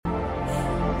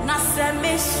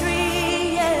Semishri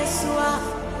Yeswa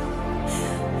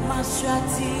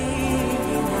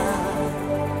Mashatina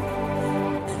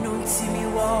Anuntimi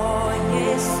wo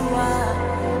Yeswa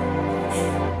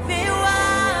Miwa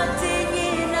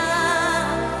Dinina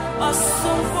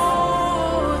Osumbo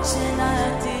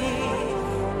Chenadi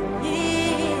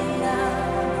Yina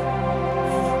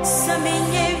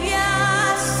Saminye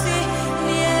Vyasi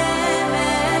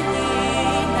Niemenina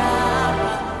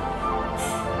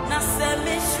Na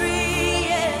Semishri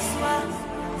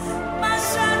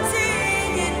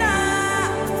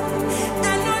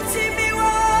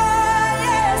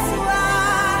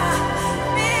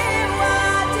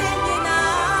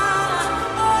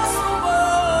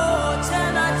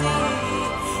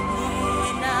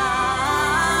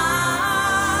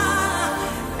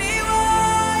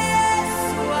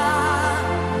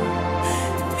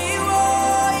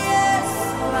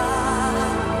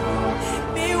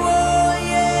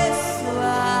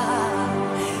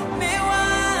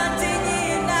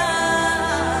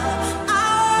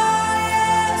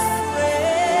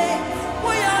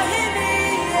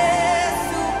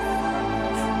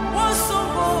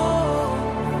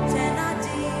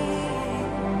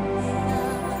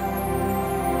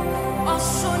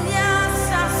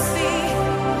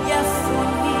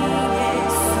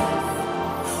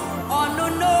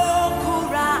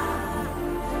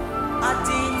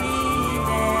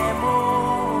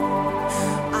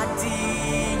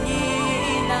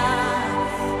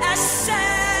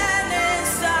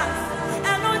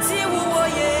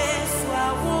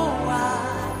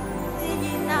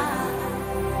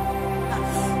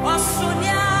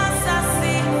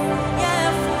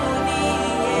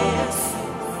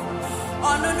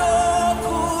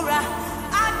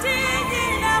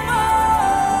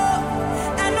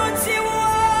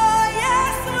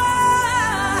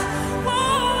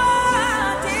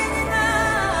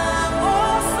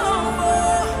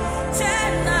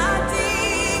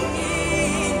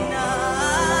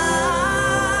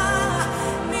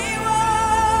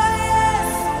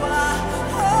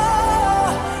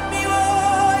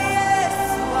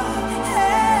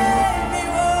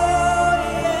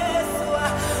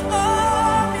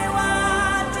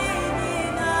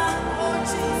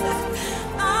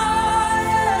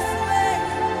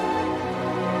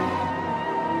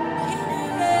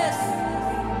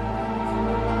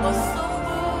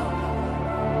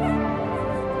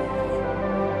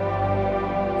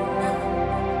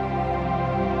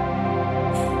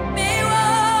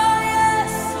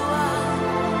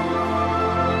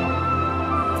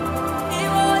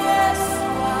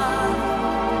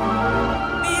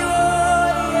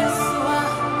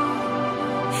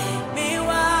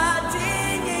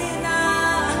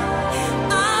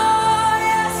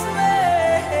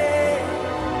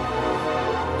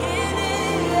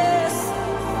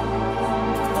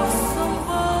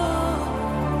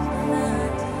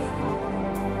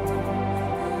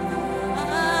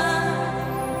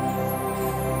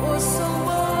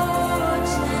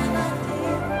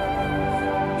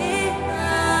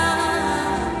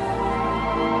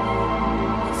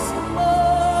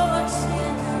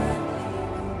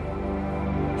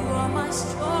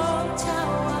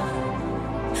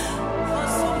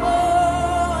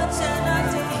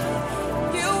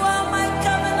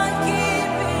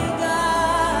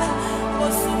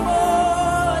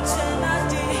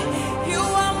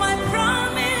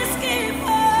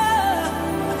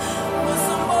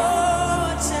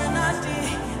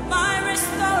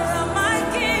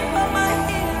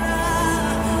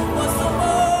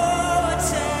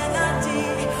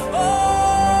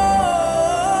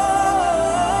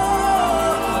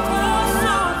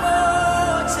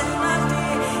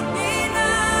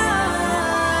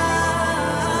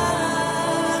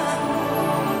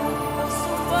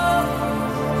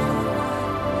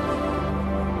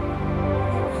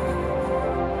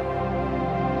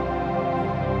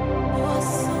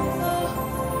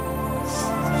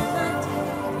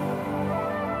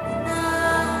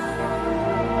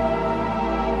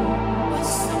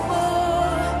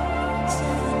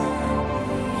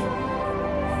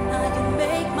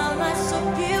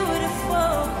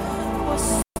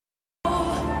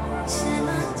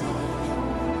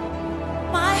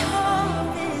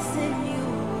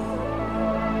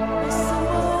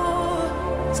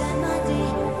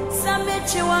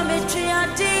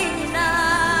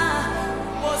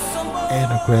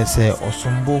Say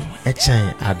Osumbo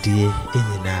Echan Adie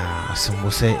Enina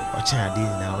Osumbo say Ochan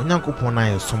Adina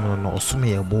Onyankopona Osumo no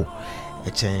Osumi Ebo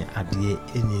Echan Adie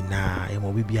Enina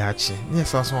Emo Bibiachi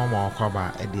Yes Asoma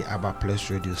Kwaba Edi Aba Plus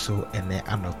Radio so ene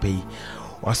anope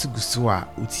wasugusua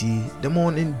uti the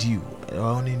morning dew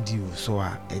so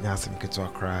enya asem keto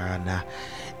akra na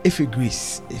if it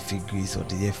grease or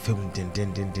the film din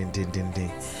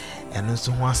eno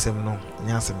so ho asem no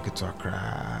enya asem keto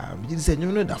akra bi say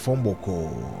nyum da form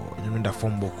boko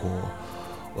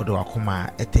odo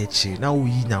akoma etechi na wo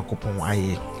yi nyankopon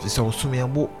aye so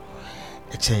osumyebo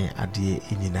echen ade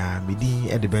enyina medi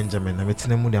ede Benjamin na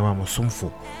metena mu de ma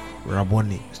somfo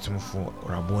Raboni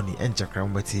enchakra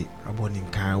mbati Raboni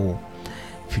nkan wo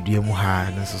fidue mu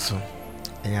ha na so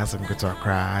enya asem keto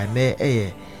akra na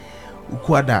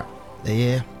ukwada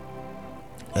 3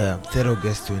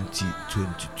 August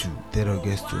 2022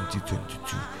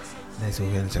 na so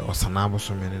hen se osanabo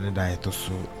so mene da eto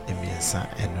so emiensa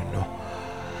eno no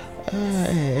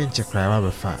enchakra ba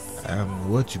befa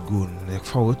what to go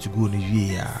no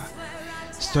wie ya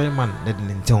Storyman let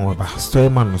Nintendo over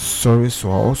Storyman sorry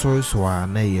so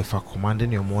na ye fa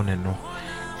commanding your morning no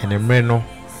and emre no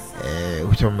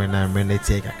which one na emre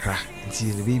take akra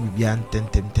nti the baby bia ten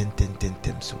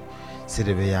so say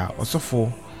the ya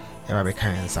osofo e ba be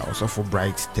kan sa osofo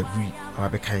bright debris ba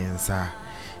be kan sa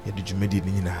ye de jumedi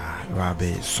ni na ba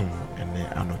be so ene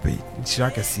anope nti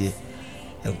akase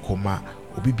enkoma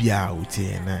obi bia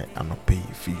utie na anope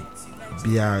fi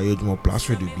bia ye dum plus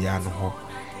radio bia no ho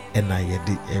and I had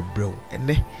a bro and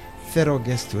 3rd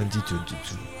August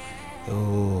 2022.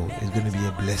 Oh, it's going to be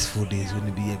a blissful day. It's going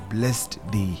to be a blessed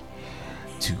day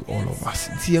to all of us.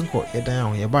 See, Uncle, you're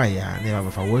down here by ya. Never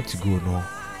have a word to go. No,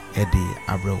 a day,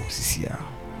 a bro, Cecilia.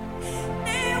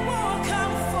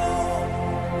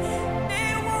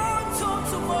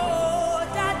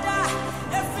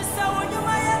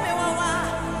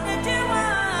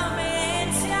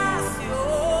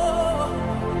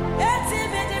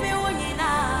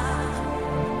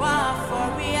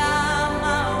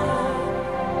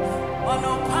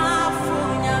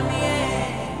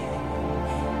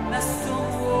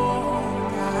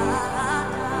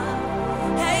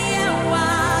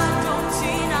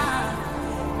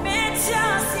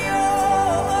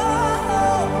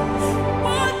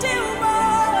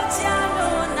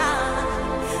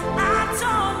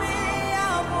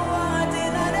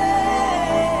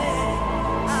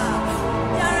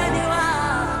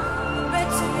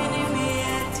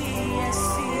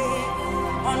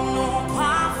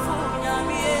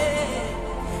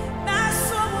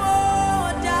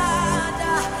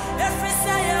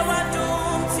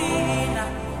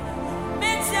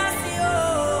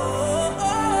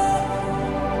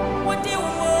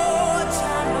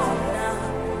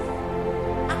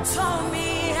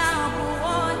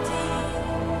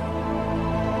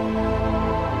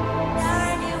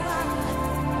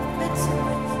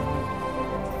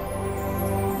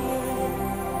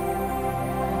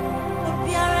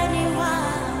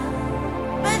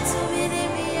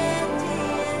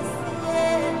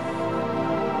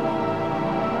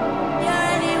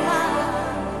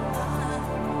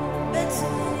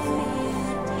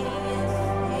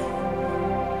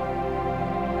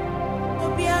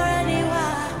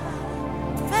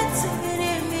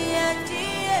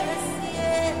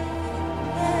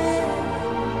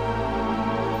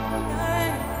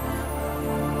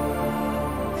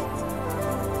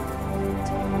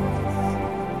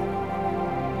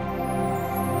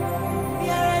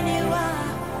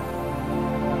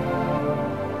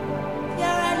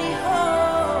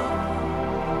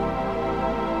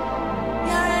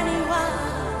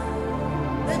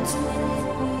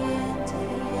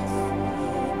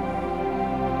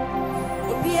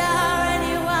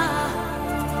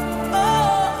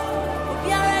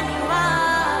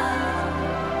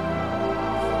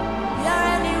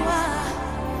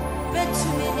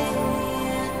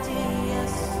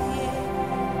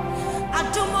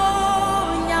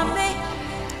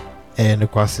 And the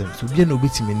question so be no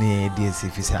bitimi ne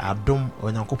DSF say adom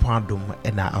onyankopon adom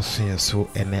e na asoye so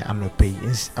ene anope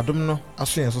adom no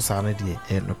asoye so sa na de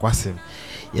e no kwasem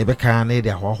ye be kan na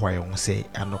de ahwahwa ye ho say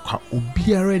anokwa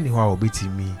obiara ni ho a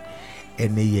obetimi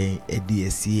ene yen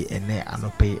DSC ene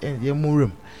anope ye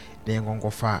murum de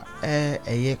nkonkofa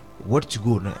eye what to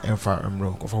go no emfa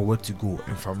emro kofa what to go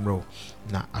emfa emro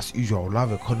na as usual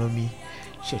love economy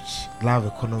church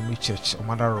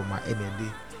omadaroma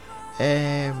ene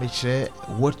meche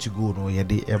what to go no ye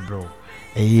de ebro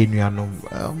nuanom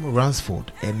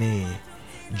Ransford ene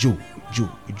Joe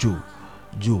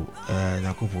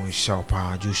nakopon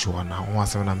shaupa Joshua na ho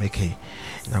asem na meke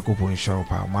nakopon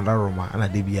shaupa madaroma ana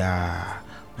de bia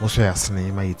moso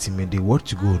yasne ma yetime de what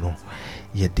to go no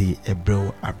ye de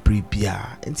ebro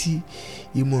abribia enti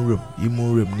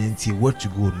yimonrem nenti what to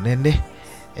go nene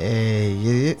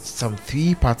some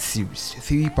three part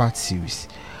series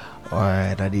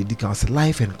that they can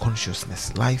life and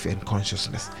consciousness.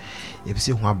 If you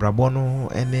see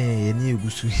Brabono any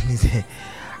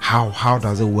how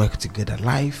does it work together?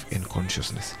 Life and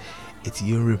consciousness. It's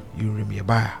you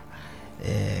remember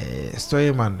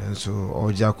story man and so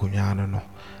Oja Kunyano no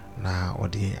na or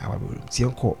the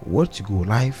what you go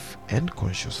life and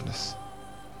consciousness.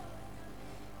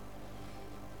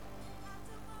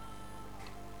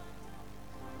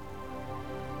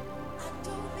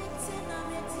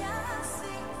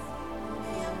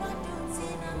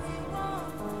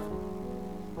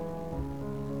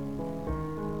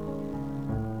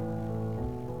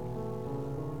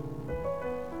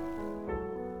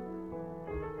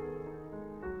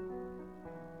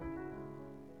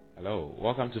 Hello,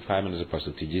 welcome to 5 Minutes of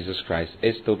Positivity. Jesus Christ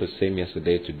is still the same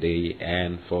yesterday, today,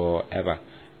 and forever.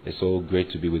 It's so great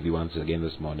to be with you once again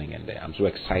this morning, and I'm so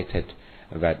excited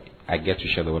that I get to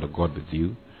share the Word of God with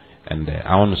you. And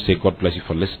I want to say God bless you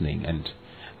for listening. And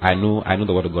I know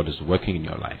the Word of God is working in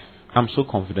your life. I'm so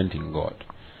confident in God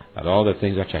that all the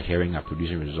things that you're hearing are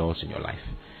producing results in your life,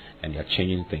 and you're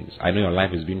changing things. I know your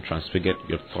life is being transfigured.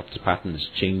 Your thought pattern is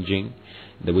changing.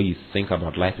 The way you think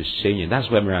about life is changing. That's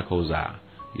where miracles are.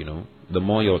 You know, the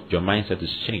more your mindset is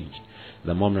changed,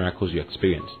 the more miracles you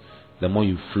experience, the more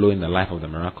you flow in the life of the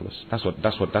miraculous. That's what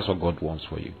God wants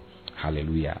for you.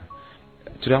 Hallelujah.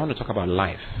 Today I want to talk about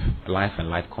life and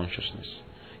life consciousness.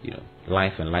 You know,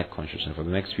 life and life consciousness. For the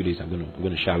next few days, I'm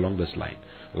going to share along this line,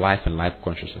 life and life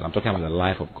consciousness. I'm talking about the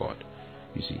life of God.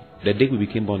 You see, the day we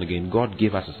became born again, God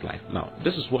gave us His life. Now,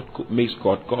 this is what makes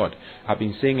God God. I've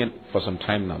been saying it for some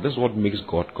time now. This is what makes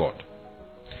God God.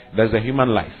 There's the human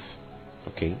life.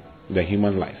 Okay, the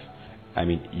human life. I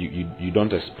mean, you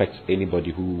don't expect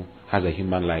anybody who has a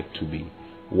human life to be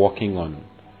walking on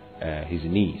his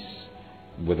knees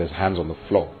with his hands on the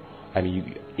floor. I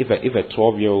mean, if a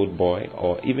 12-year-old boy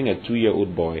or even a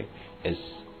 2-year-old boy is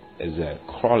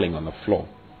crawling on the floor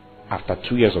after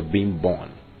 2 years of being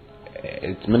born,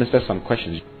 it ministers some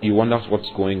questions. You wonder what's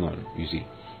going on. You see,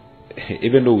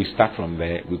 even though we start from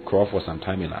there, we crawl for some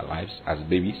time in our lives as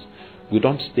babies. We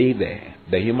don't stay there.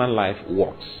 The human life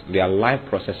works. There are life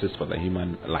processes for the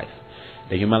human life.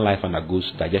 The human life undergoes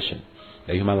digestion.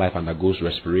 The human life undergoes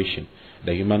respiration.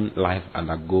 The human life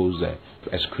undergoes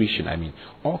excretion. I mean,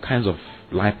 all kinds of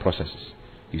life processes.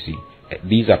 You see,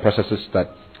 these are processes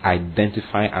that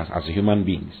identify us as human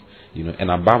beings. You know,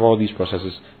 and above all these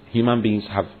processes, human beings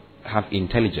have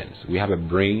intelligence. We have a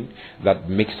brain that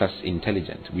makes us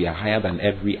intelligent. We are higher than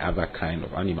every other kind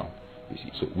of animal. You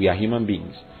see, so we are human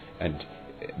beings. And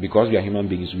because we are human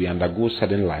beings, we undergo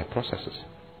certain life processes.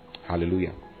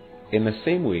 Hallelujah. In the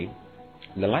same way,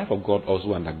 the life of God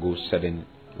also undergoes certain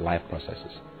life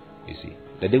processes. You see,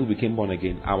 the day we became born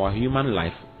again, our human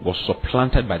life was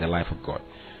supplanted by the life of God.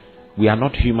 We are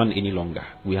not human any longer.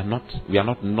 We are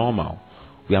not normal.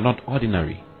 We are not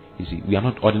ordinary. You see, we are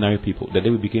not ordinary people. The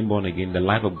day we became born again, the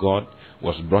life of God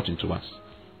was brought into us.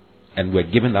 And we're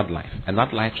given that life. And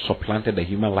that life supplanted the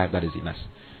human life that is in us.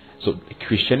 So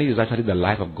Christianity is actually the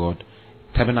life of God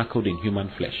tabernacled in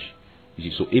human flesh. You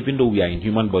see, so even though we are in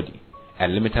human body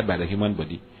and limited by the human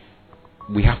body,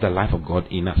 we have the life of God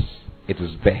in us. It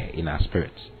is there in our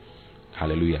spirits.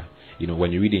 Hallelujah. You know,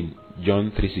 when you read in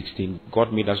John 3:16,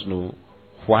 God made us know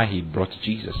why He brought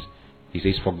Jesus. He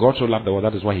says, "For God so loved the world,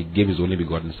 that is why He gave His only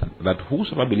begotten Son, that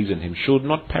whosoever believes in Him should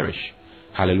not perish."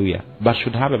 Hallelujah. But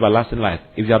should have everlasting life.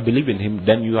 If you have believed in Him,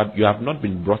 then you have not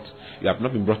been brought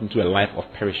into a life of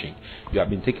perishing. You have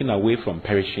been taken away from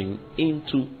perishing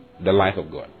into the life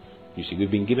of God. You see, we've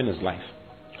been given His life.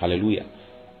 Hallelujah.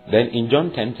 Then in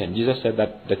John 10:10, Jesus said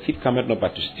that the thief cometh not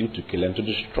but to steal, to kill, and to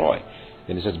destroy.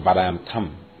 Then He says, "But I am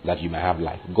come that you may have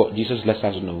life." Jesus lets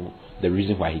us know the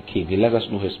reason why He came. He lets us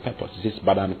know His purpose. He says,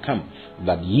 "But I am come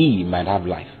that ye might have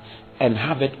life, and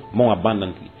have it more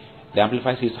abundantly." The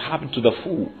Amplified says, "Have it to the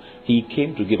full." He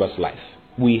came to give us life.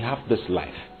 We have this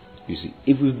life. You see,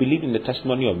 if we believe in the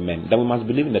testimony of men, then we must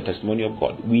believe in the testimony of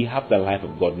God. We have the life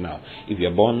of God now. If you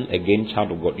are born again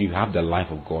child of God, you have the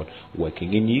life of God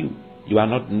working in you. You are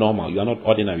not normal. You are not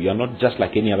ordinary. You are not just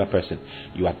like any other person.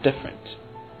 You are different.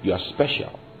 You are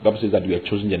special. The Bible says that you are a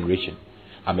chosen generation.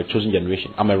 I'm a chosen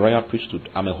generation. I'm a royal priesthood.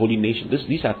 I'm a holy nation.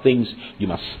 These are things you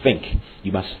must think.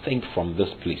 You must think from this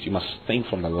place. You must think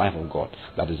from the life of God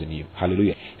that is in you.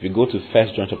 Hallelujah. If you go to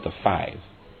 1 John chapter 5,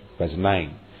 verse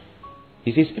 9,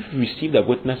 he says, "If we receive the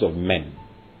witness of men,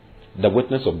 the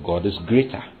witness of God is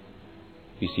greater."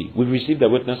 You see, we've received the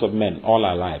witness of men all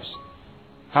our lives.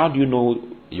 How do you know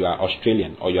you are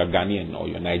Australian, or you are Ghanaian, or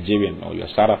you are Nigerian, or you are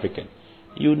South African?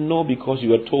 You know because you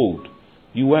were told.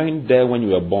 You weren't there when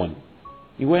you were born.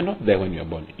 You were not there when you were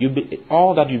born.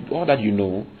 All that you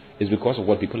know It's because of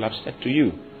what people have said to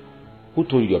you. Who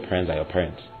told you your parents are your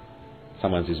parents?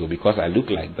 Someone says, well, because I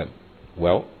look like them.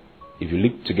 Well, if you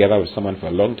live together with someone for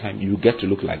a long time, you get to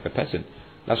look like the person.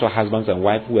 That's why husbands and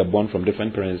wives who were born from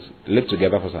different parents live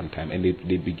together for some time and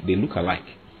they look alike.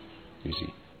 You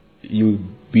see. You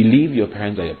believe your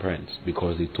parents are your parents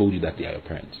because they told you that they are your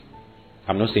parents.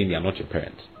 I'm not saying they are not your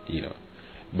parents,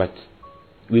 but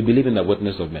we believe in the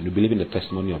witness of men. We believe in the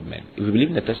testimony of men. If we believe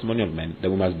in the testimony of men,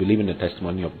 then we must believe in the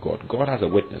testimony of God. God has a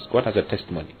witness. God has a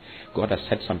testimony. God has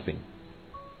said something.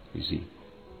 You see,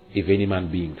 if any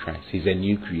man be in Christ, he's a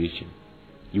new creation.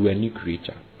 You are a new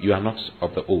creature. You are not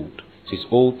of the old. Since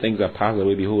old things are passed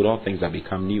away, behold, all things have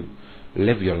become new.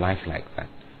 Live your life like that.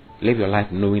 Live your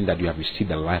life knowing that you have received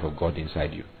the life of God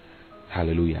inside you.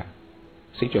 Hallelujah.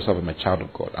 Say to yourself, I'm a child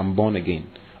of God. I'm born again.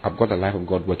 I've got the life of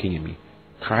God working in me.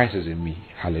 Christ is in me.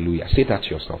 Hallelujah. Say that to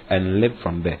yourself and live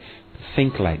from there.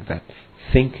 Think like that.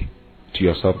 Think to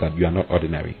yourself that you are not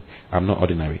ordinary. I'm not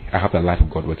ordinary. I have the life of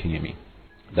God working in me.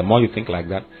 The more you think like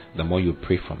that, the more you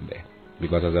pray from there.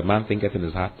 Because as a man thinketh in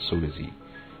his heart, so is he.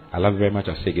 I love you very much.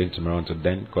 I'll see you again tomorrow. Until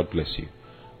then, God bless you.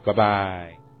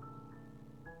 Bye-bye.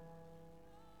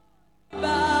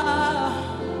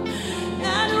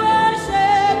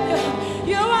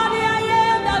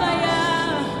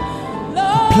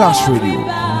 Plus Radio.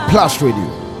 Plus Radio.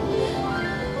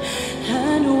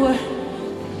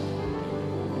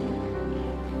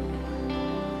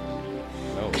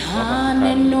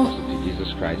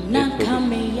 Jesus Christ.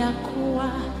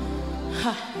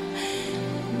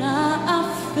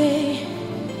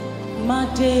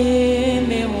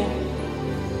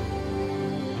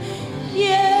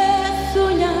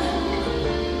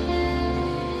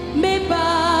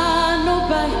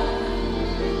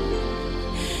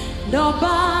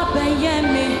 Doba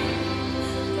beyeme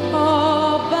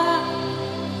oba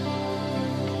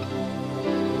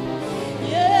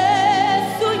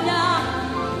Yesunya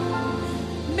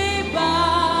me ba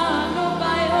no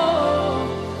bayo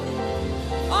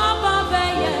oba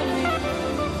beyeme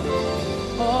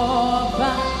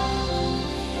oba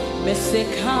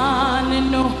mesekane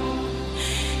no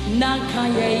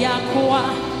nakanye yakwa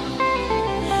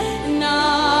na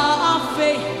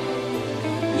afe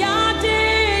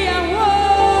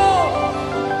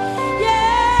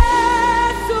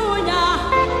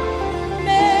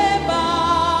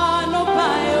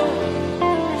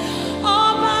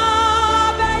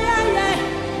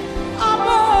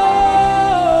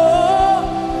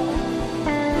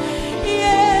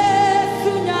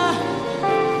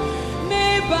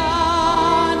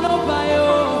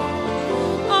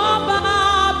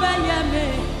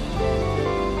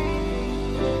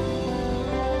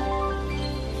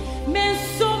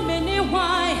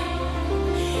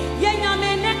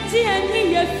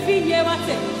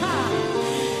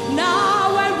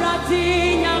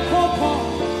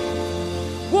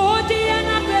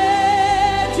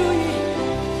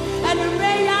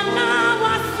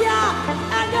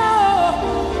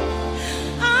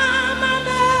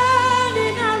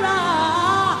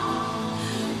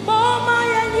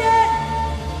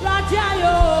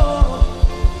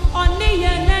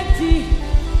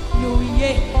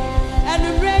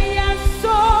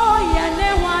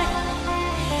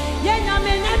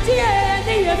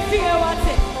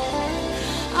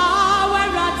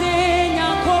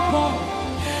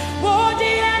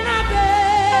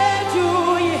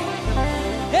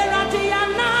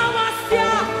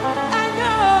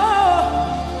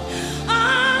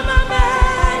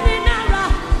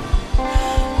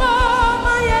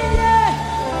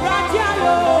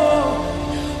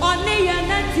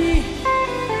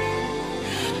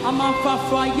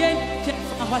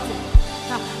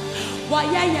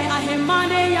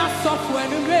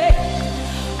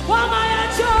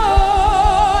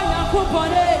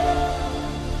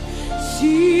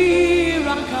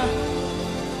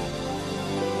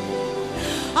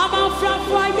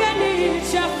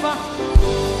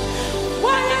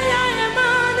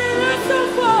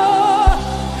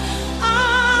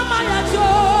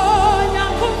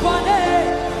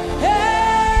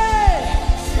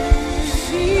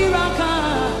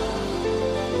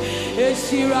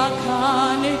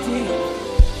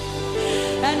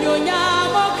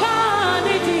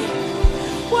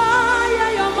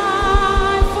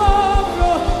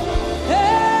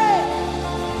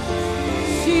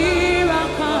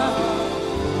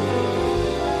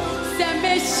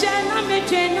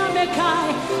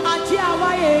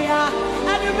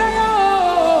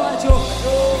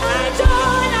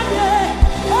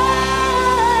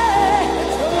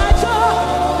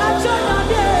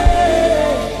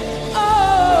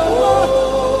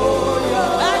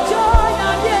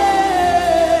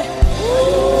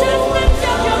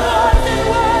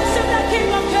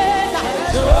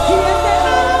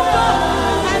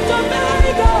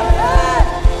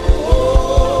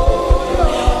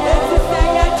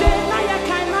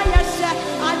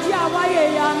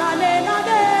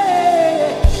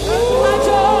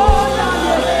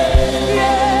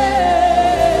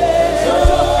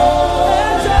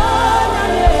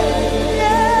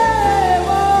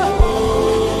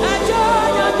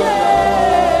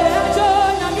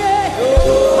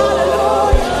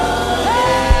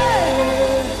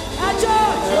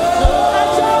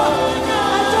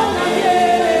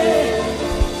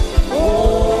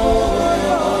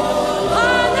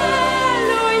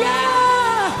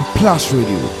Plus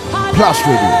Radio. Plus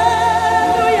Radio.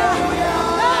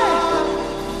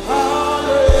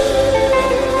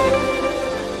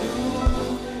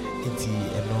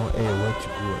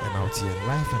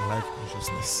 Life and life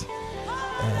consciousness.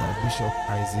 Bishop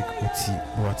Isaac Oti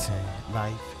Boateng,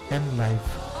 life and life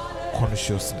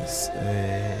consciousness.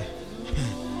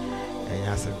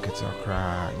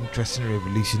 Interesting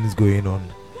revelation is going on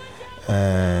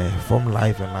from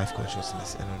life and life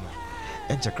consciousness.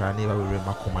 And Chakra never will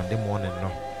recommend them one and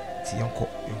no. Yonko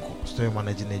story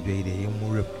managing a day, you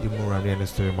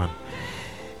story man.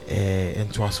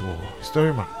 And to us,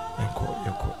 story man. Yonko.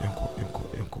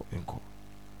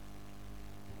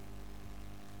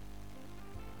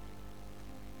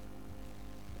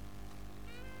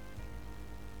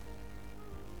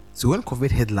 So when COVID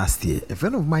hit last year, a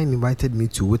friend of mine invited me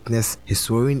to witness his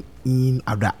swearing in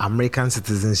of the American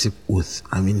citizenship oath.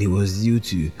 He was due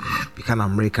to become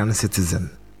an American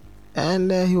citizen.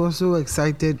 And he was so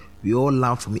excited. We all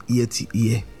laughed from ear to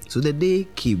ear. So the day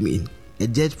came in. A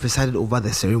judge presided over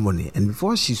the ceremony. And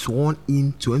before she sworn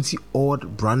in 20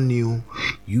 odd brand new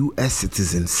US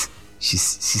citizens, she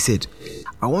said,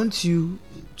 I want you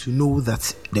to know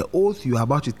that the oath you are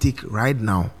about to take right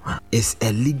now is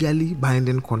a legally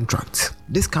binding contract.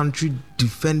 This country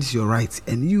defends your rights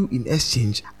and you in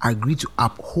exchange agree to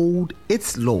uphold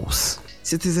its laws.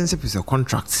 Citizenship is a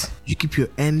contract. You keep your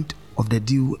end of the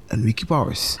deal and we keep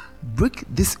ours. Break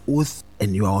this oath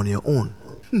and you are on your own.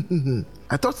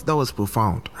 I thought that was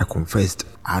profound, I confessed.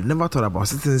 I had never thought about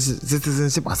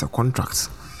citizenship as a contract,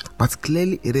 but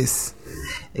clearly it is.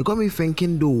 It got me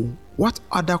thinking though, what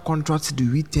other contracts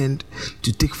do we tend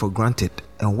to take for granted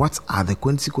and what are the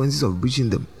consequences of breaching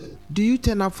them? Do you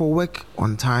turn up for work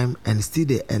on time and stay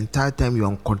the entire time you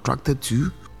are contracted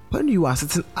to? When you are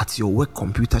sitting at your work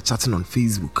computer chatting on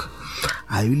Facebook,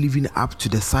 are you living up to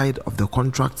the side of the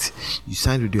contract you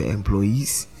signed with your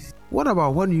employees? What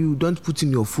about when you don't put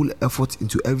in your full effort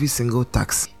into every single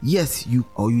task? Yes, you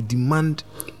demand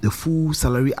the full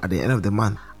salary at the end of the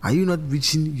month. Are you not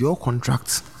breaching your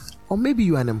contract? Or maybe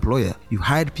you are an employer. You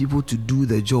hired people to do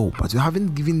the job, but you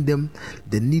haven't given them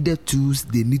the needed tools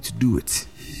they need to do it.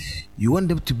 You want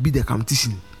them to beat the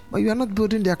competition, but you are not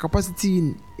building their capacity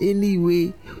in any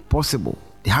way possible.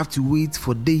 They have to wait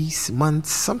for days,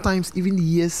 months, sometimes even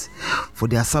years for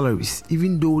their salaries,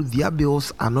 even though their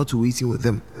bills are not waiting with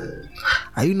them.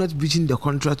 Are you not breaching the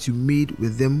contract you made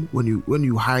with them when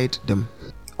you hired them?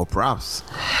 Or perhaps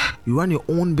you run your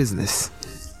own business.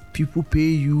 People pay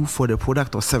you for the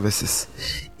product or services.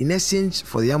 In exchange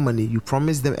for their money, you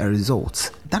promise them a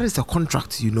result. That is a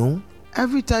contract, you know.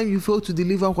 Every time you fail to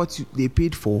deliver what they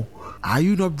paid for, are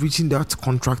you not breaching that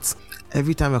contract?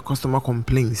 Every time a customer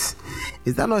complains,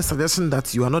 is that not a suggestion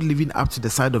that you are not living up to the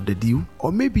side of the deal?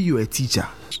 Or maybe you are a teacher.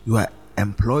 You are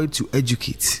employed to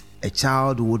educate. A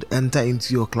child would enter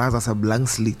into your class as a blank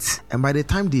slate, and by the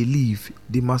time they leave,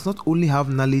 they must not only have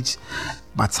knowledge,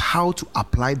 but how to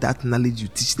apply that knowledge you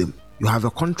teach them. You have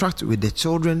a contract with the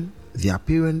children, their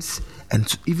parents,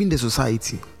 and even the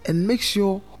society. And make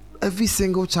sure every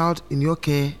single child in your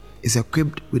care is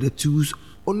equipped with the tools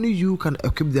only you can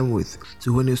equip them with.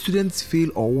 So when your students fail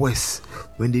or worse,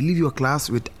 when they leave your class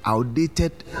with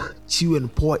outdated, cheap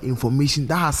and poor information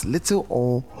that has little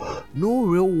or no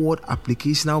real world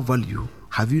applicational value,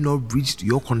 have you not breached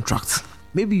your contract?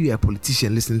 Maybe you are a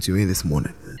politician listening to me this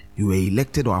morning. You were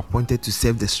elected or appointed to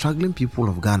serve the struggling people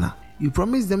of Ghana. You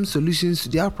promised them solutions to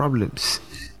their problems.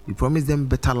 You promised them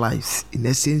better lives in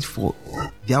exchange for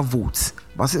their votes.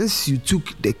 But since you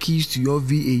took the keys to your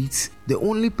V8, the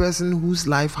only person whose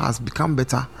life has become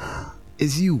better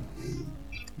is you.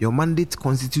 Your mandate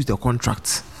constitutes a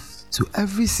contract. So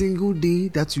every single day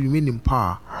that you remain in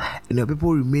power and your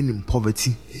people remain in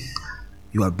poverty,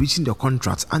 you are breaching the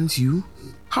contract, aren't you?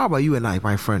 How about you and I,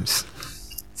 my friends?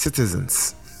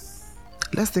 Citizens.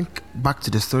 Let's think back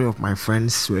to the story of my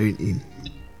friends swearing in.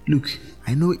 Look,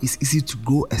 I know it's easy to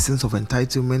grow a sense of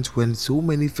entitlement when so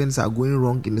many things are going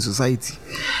wrong in the society,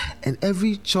 and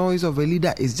every choice of a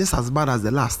leader is just as bad as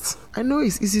the last. I know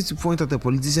it's easy to point at a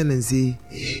politician and say,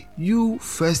 you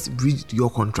first breached your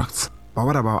contract. But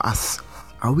what about us?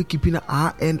 Are we keeping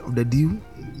our end of the deal?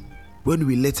 When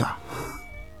we litter,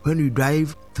 when we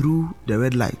drive through the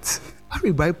red lights, when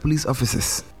we bribe police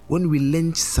officers, when we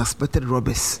lynch suspected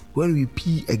robbers, when we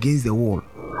pee against the wall,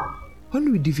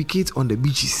 when we defecate on the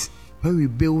beaches, when we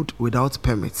build without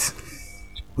permits,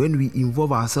 when we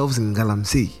involve ourselves in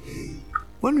galamsey,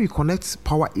 when we connect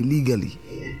power illegally,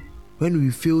 when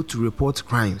we fail to report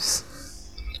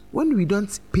crimes, when we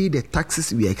don't pay the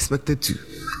taxes we are expected to,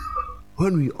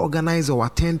 when we organize or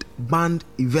attend banned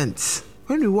events,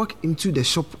 When we walk into the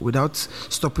shop without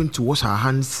stopping to wash our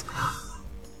hands,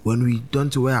 when we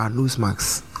don't wear our nose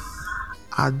masks,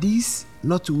 are these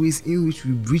not ways in which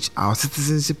we breach our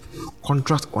citizenship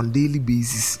contract on daily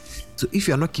basis? So if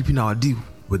you are not keeping our deal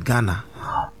with Ghana,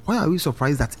 why are we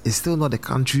surprised that it's still not the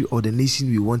country or the nation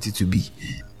we want it to be?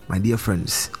 My dear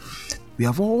friends, we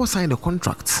have all signed a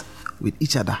contract with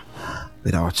each other,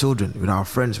 with our children, with our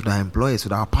friends, with our employers,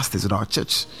 with our pastors, with our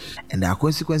church, and there are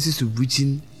consequences to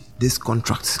breaching this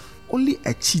contract. Only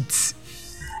a cheat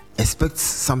expects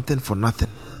something for nothing.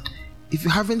 If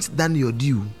you haven't done your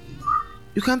due,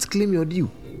 you can't claim your due.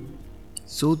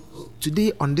 So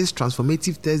today, on this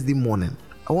transformative Thursday morning,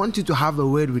 I want you to have a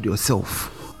word with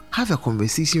yourself. Have a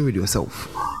conversation with yourself.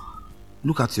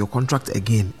 Look at your contract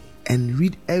again and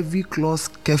read every clause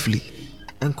carefully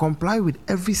and comply with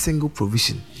every single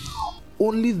provision.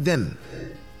 Only then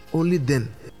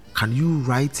can you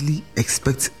rightly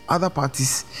expect other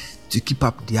parties to keep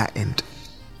up their end.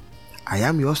 I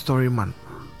am your story man,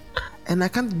 and I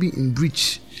can't be in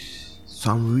breach,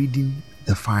 so I'm reading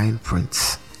the fine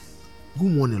print.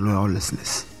 Good morning, loyal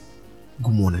listeners.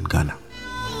 Good morning, Ghana.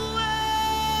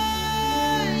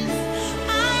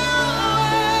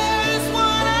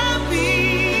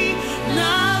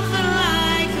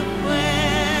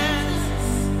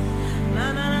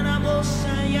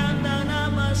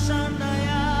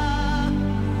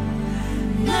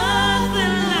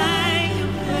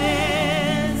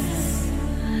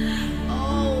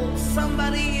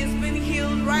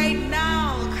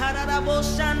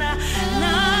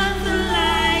 Nothing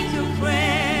like your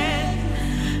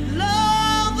presence, Lord.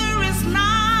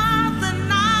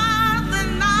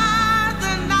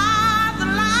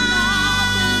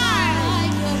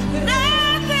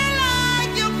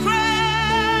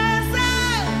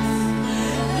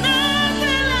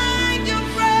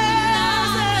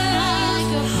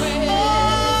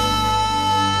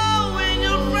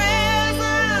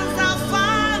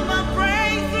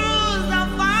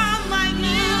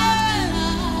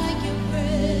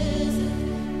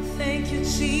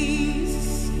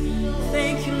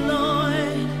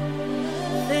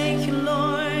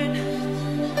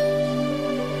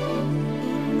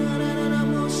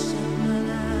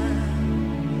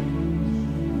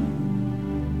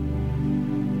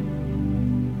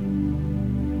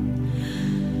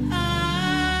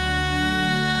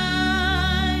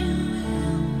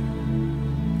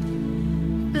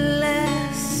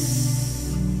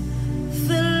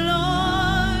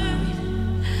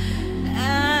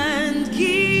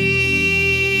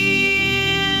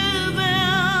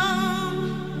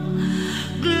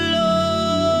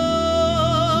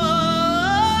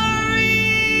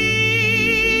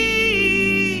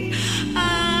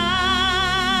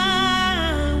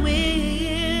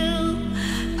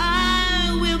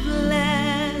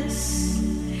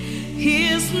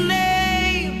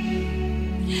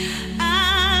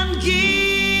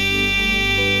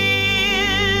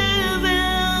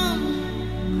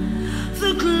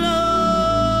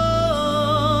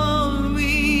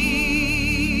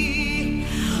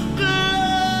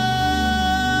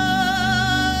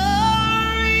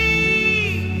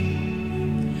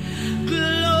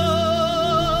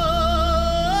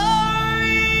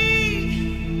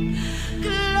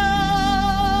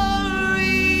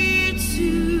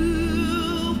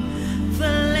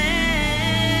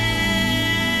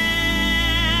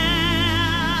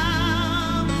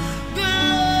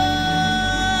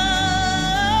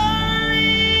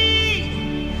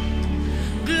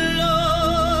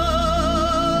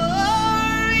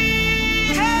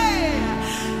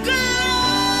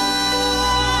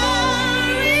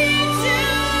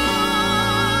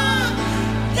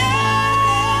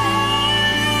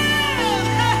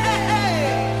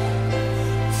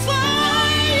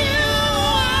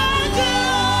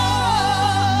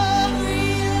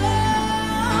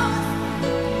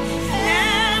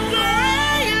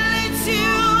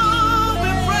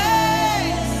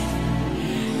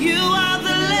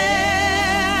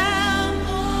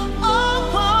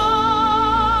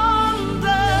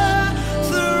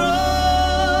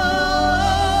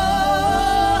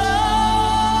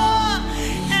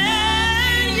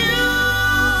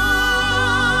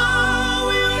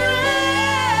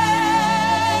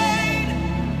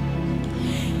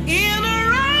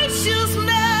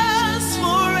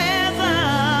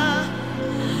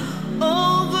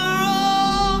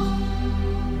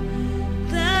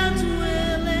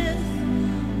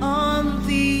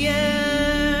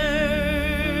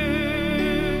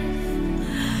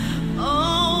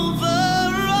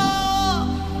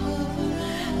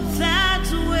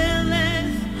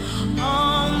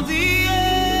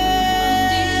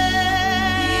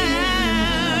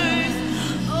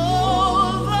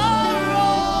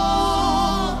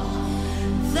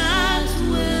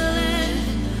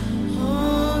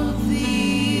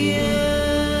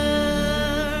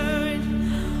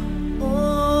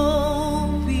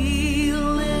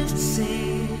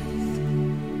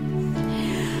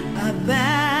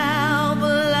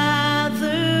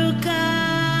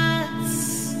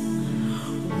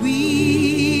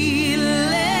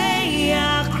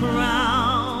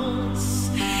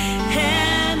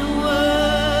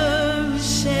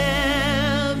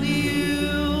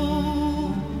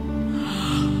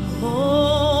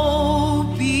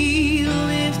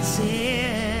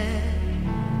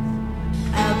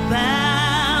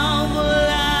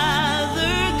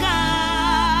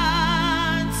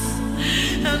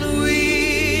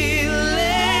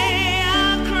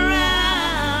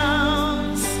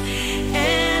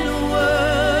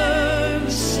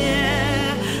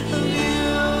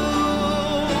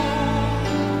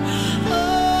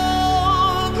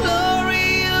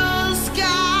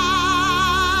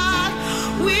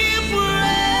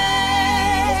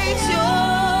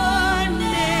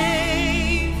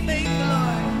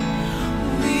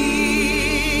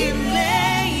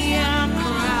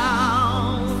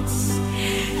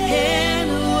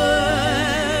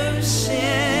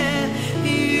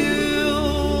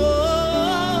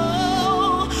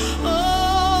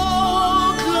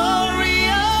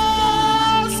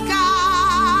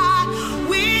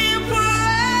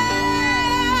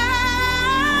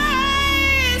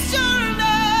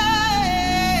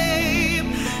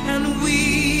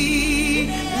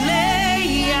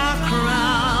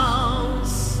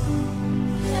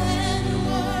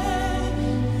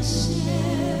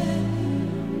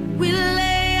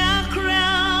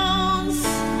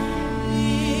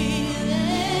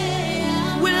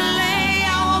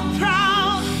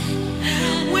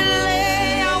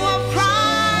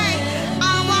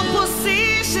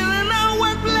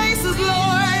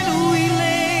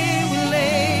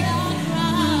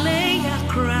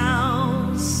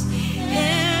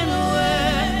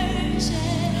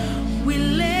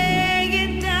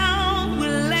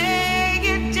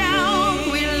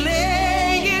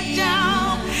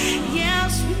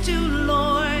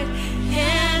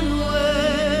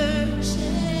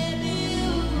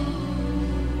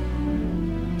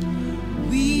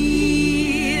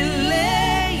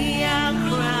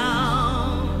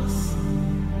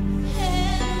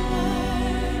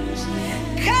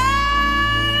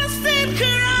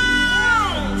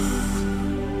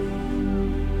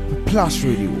 Plus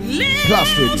Radio.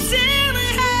 Plus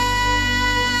Radio.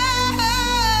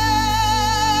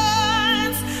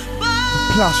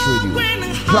 Plus Radio.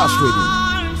 Plus Radio.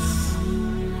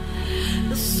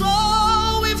 That's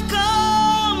all we've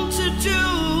come to do.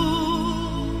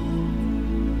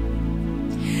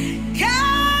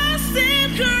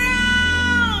 Casting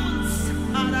crowns,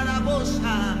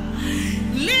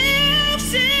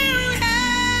 lifting hands,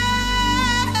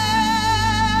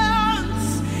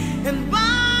 and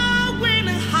bowing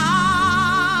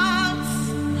hearts.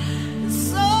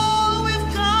 That's all we've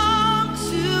come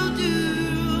to do.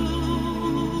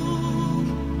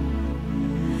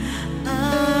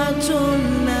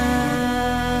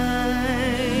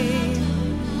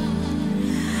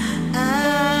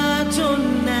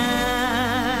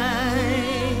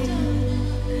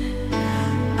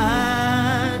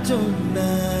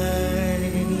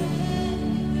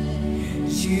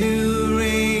 You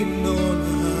reign on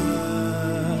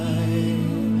high,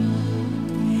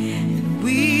 and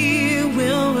we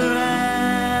will rise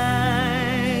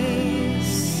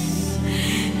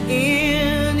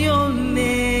in your name,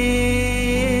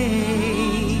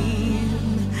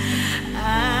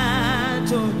 Adonai.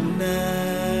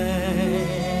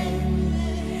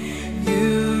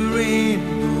 You reign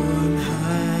on high.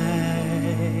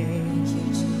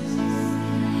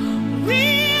 We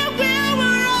will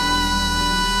rise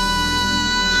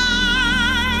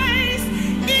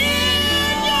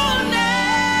in your name,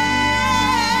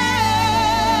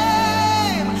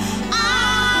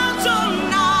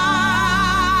 Adonai.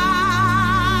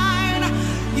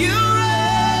 You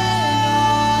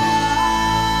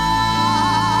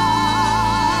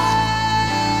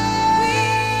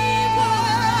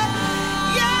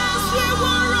yes, we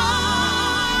will rise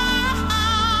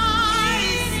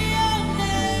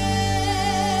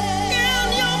in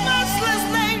your matchless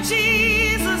name,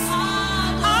 Jesus.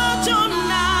 Adonai,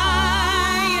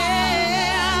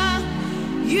 yeah.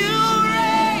 You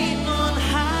reign on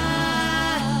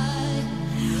high,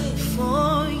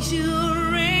 for you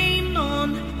reign on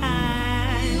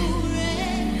high,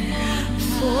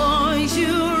 for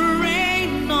you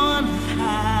reign on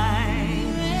high,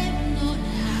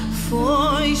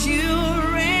 for you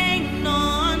reign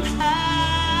on high,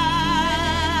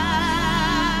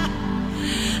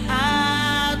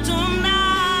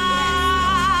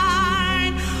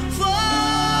 Adonai, for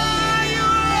you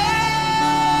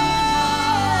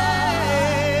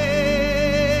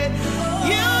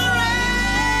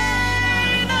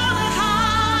reign on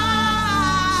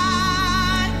high.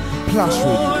 Plus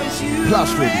Radio.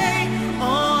 Plus Radio.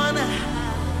 On high.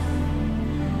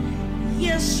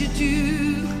 Yes, you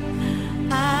do,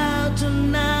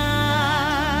 Adonai.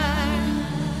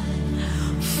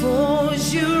 For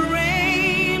you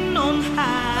reign on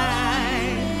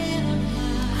high.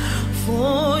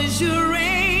 For you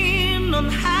reign on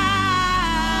high.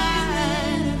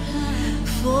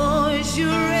 For you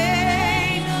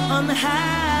reign on high.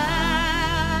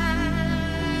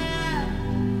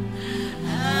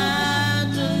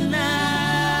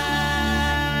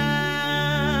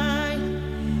 Adonai,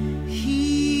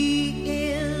 He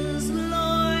is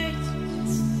Lord.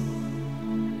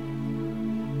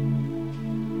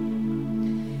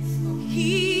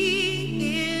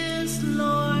 He is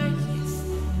Lord.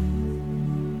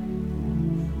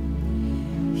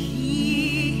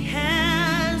 He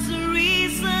has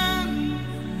risen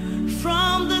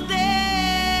from the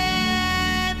dead.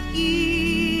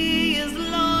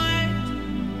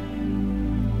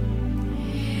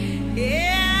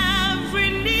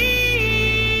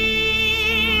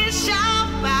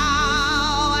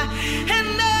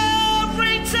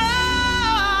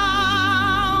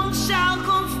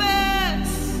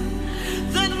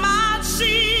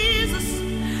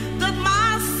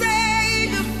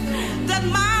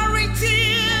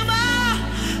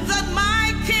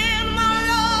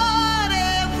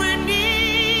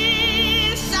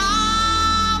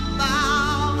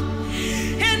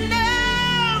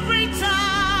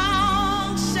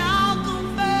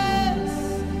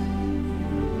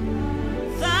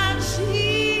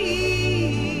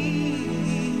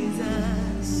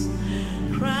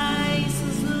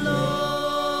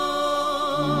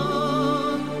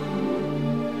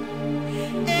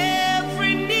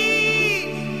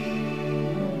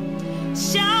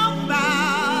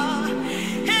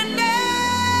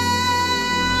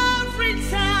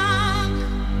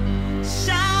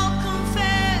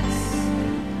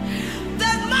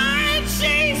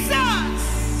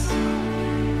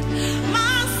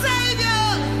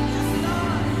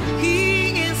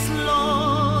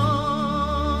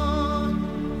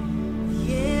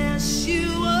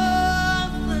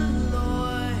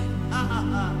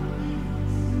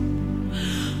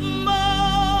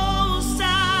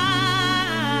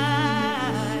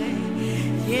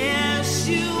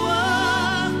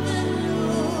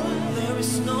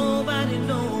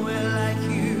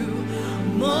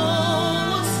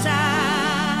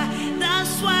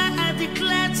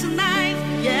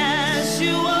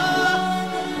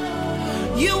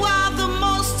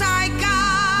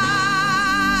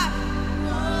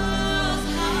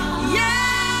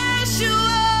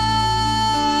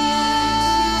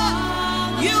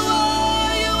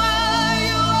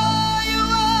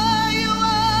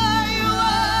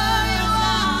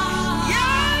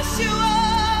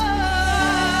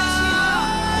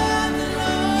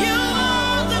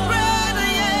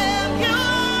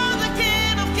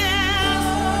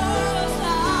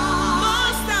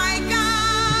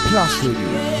 Plus Radio.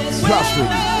 Plus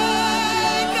Radio.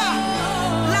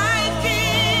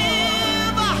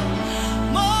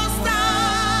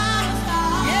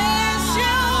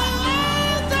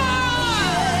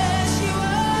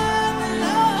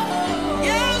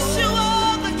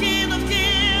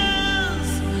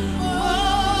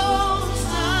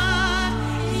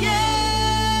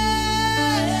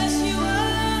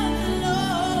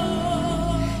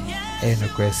 And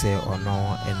of course, or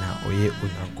no, and now, oye,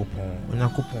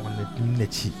 Unyakupon,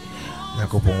 Nachi,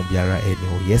 Nakopon Biara,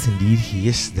 and yes, indeed, he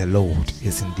is the Lord.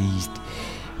 Yes, indeed,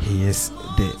 he is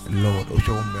the Lord.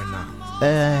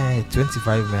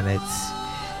 25 minutes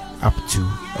up to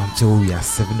until we are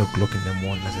 7 o'clock in the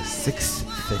morning. That's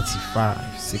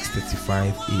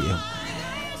 6:35 a.m.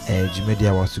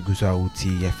 Jumedia was to go to our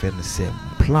FM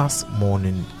plus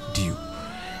morning dew.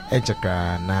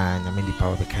 Ejaka na nyamedi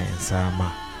power the kind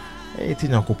sama. Eti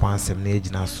nyankopon asem na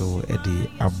ejina so ede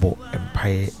abo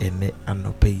empire ene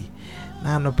anope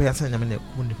na anope asa nyame na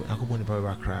akobon ni power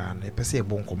bakra na pese e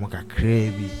bon komo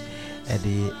kakra bi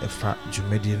ede efa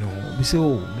jumedi no bi se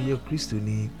o me Kristo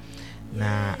ni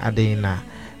na ade na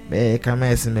be kama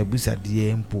ese na busade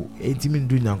empo entimi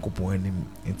ndu nyankopon anim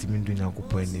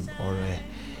ore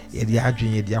ye dia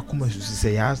adwen ye dia koma susu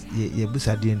se ye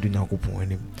busade ndu nyankopon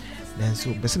anim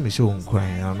nanso bese me show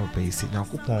nkran na no pe ise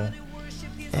nyankopon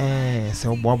se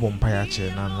obo mpaye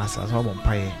ache na sa obo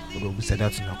mpaye do busade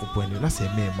atu nyankopon anim na se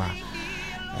mema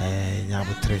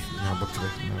nyabotre na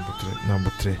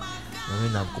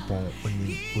nyankopon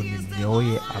oni ne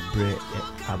oye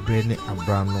abre ne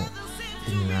abrano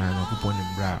na nyankopon ni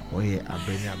bra oye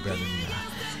abre ne abrano ni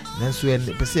nanso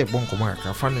en pese bon koma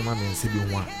kaka fa ne ma me nse bi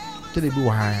ho a tele bi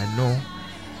wa ha no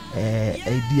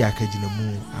di akagina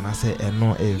mu anase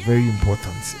eno very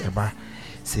important eba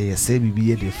say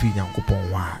bibi de fi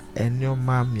nyankopon wa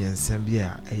enoma miensa bi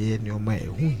a eye enoma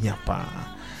ehu hia pa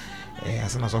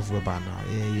asana sofu ba na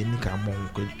ye nika mo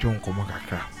kwetwon komo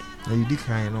kakra na yidi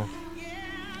kan no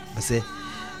bese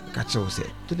ka che o se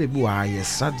tele bi wa ye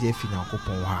sade fi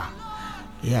nyankopon wa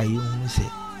ya ye hu se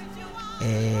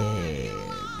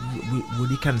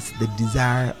we can see the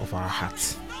desire of our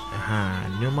hearts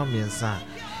nyoma miensa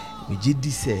we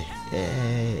jidi se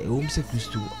se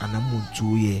Kristo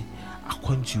anamuntu ye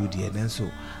akwantu de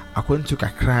nanso akwantu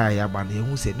kakra ya ba na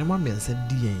ehu se nyoma miensa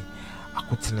di yen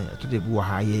akotene to de bi wa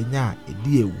ha ye nya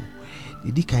edi ewu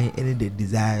edi kan any the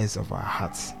desires of our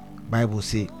hearts. Bible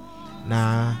say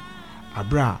na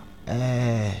abra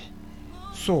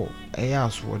so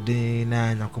so de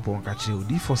na nakopon ka kire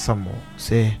odi for samo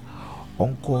say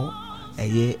onko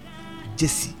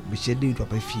Jesse bichede do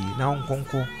apafi na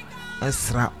onkonko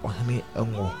esra ohene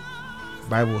enwo.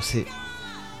 Bible say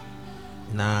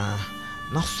na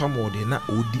somebody na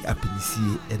odi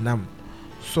apinisie enam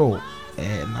so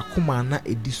na kuma na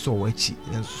edi so wachi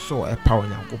so power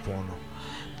nyankopon no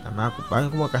na makopan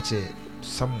ko ka che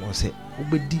Samuel say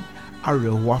obedi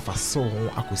arewa fa so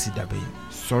akosi dabe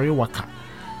sorry waka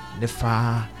ne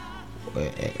fa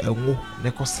enwo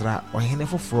ne kosra ohene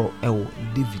foforo ewo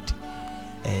David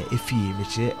efie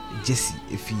meche Jesse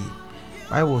efie.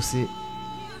 Bible say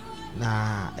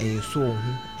na so hu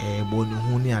bonu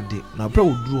hu ni ade na pra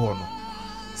oduru ho no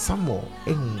Samuel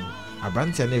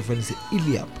abrantia na efe ni say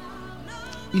Eliab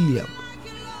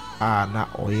na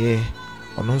oye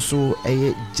ono nso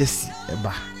Jesse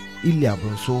eba Eliab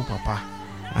nso papa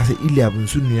ase Eliab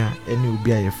nso nua ene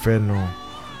obi aye friend no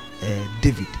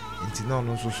David nti na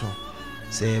ono nso so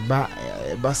se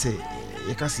eba se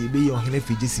yekase be yo hene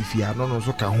fi Jesse fi ano no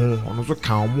so ka ho ono so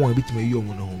ka omo e bitime yi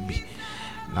omo no ho bi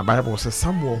na Bible say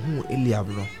Samuel hu Eliab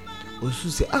no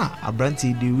osu se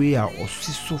abrantia the way a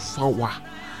osiso fa wa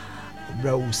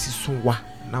bra osiso wa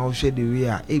na o hwe the way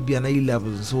a ebia na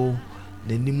Eliab so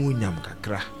na nimu nyam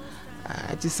kakra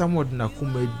ati Samuel na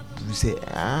kuma bu se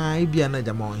ebia na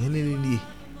jama o hene ni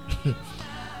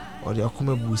o de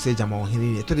akuma bu se jama o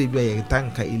hene ni to de bia ye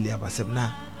tanka Eliab asem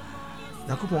na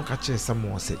nakopon ka kire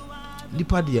Samuel se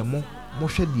nipa de mo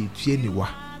hwe de etue ni wa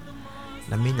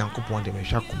na me nyankopon de me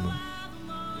hwa komum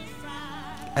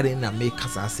ade na me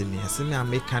kasa asem a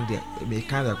me kan de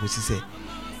ko si se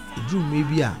edru me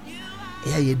bia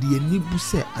ye de ani bu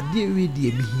se ade we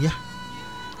de mihia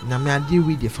na me ade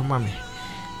we de fama me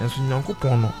enso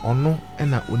nyankopon no ono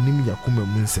na onim yakoma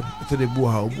mu nsem to de bu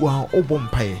ha obo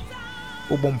mpaye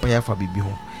fa bibi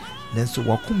ho nenso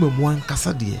wakoma mu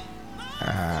ankasa de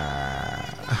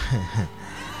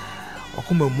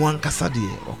wakoma mu ankasa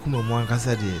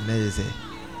de na yese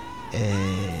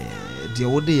de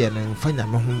wode ye na mfanya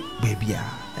me ho baabia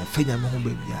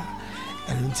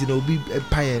eno nti na obi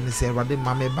paye ne se Awurade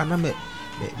ma me ba na me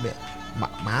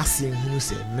ase hunu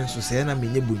se me nso se na me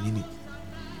nye bonyini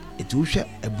It will share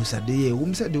a busade,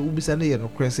 whom said the Ubisane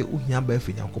and Cressy, Unyam by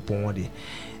Finyankopon one day.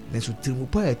 Then so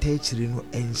Timupa a teacher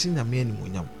and sing a man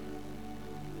munyam.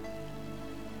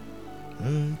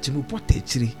 Timupa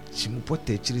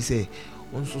teacher say,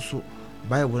 one so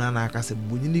by one anaka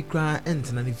bunini cry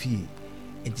and nani fee.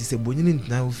 It is a bunini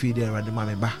now feed there at the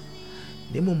mamma ba.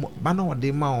 Nemo Bano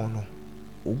de Maono.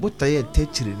 What I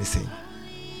teacher in the same.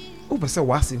 Over so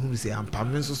was who say I'm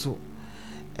permanent so.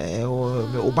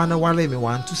 Obana wale me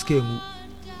want to scale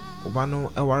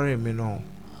Obano a worry me no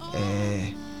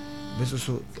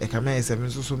Meso a camera 7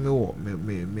 so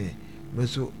me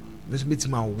Meso meet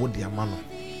my wood ya mano.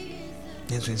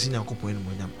 Yes, when senior couple in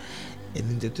Monyam.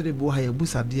 And in the to the boy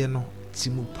busa dear no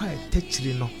Timupa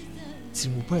teacher no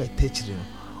Timupa teacher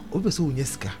no Over so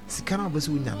yeska Sikana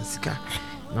besu nyam sika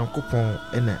na couple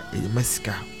and a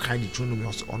messica kind of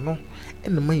tronomos or no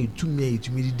and the man to me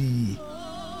to me di.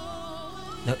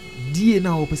 Na die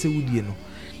na wo pese wudie no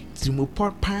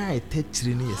Timupa pa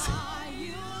teacher ni yesi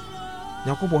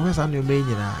Yakopon hwesa no me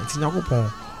nyina nti Yakopon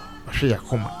hwe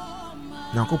yakoma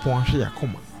Yakopon hwe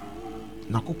yakoma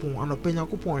Yakopon anope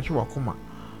Yakopon hwe wakoma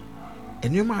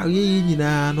enwema ye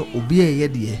nyina no obi ye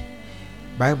de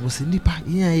Bible se nipa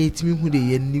yin aye timi hu de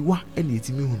ye niwa ene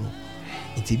timi hu no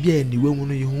nti bia niwa mu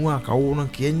no ye hu aka wo no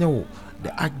ke enye wo the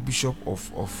archbishop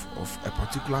of a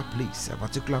particular place, a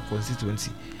particular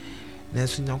constituency.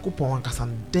 Nanso Nyankopon ankasa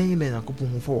den na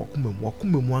Nyankopon hu fo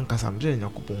wakomemu ankasa den na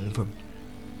Nyankopon hu fam.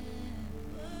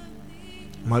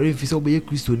 Mari fi so be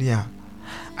Kristoni a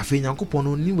afi Nyankopon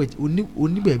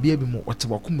oni ba bia bi mo wote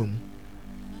wakomemu.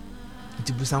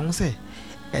 Nti busa ho se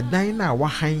edan na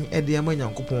wahan ede ama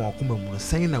Nyankopon wakomemu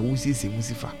sen na wo siesie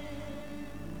musifa.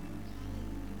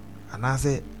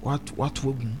 Anase watu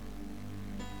wagum.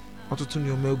 Watu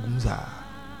ni omegum za.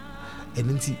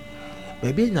 Enenti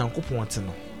ba bia Nyankopon te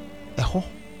no eho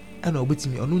ana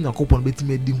obetimi onu Nyankopon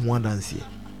betimi edi ho adanse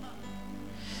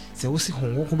se wo si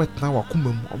honwo ko betena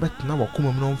wakomam obetena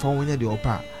wakomam no mfa wonya de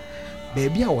opa ba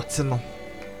bia wote no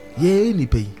ye ni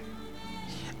pei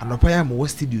anopa ya mo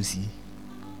studio si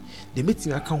de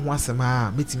metimi aka ho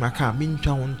asema metimi aka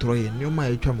mentwa ho ntoro ye ne ma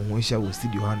etwa mo ho hia wo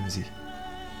studio ha nzi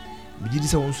bigidi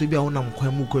se won so bia wonam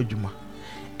kwan mu ko adwuma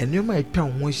ene ma etwa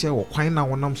ho hia wo kwan na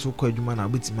wonam so ko adwuma na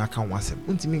betimi aka ho asem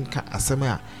untimi nka asem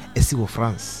a esi wo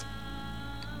France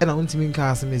ena untimi nka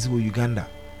asem esi wo Uganda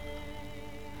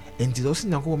enti do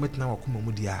sinya ko metna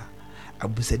wakomam dia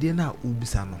abusade na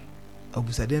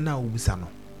ubisa no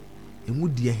emu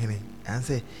die hene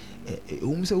anse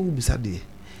se ubisa de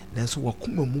nanso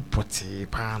wakomam pote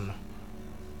pa no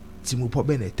Timupa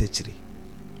be na etachire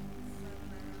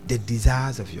the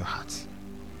desires of your heart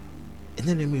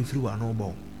ene na me free wa no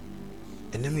ba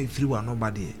ene me free wa no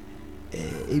ba de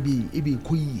ebi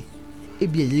koyi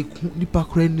ebi ye nipa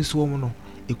kora ni so mo no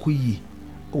ekoyi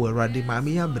o Awurade ma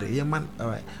me ya bre ye man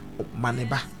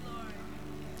maneba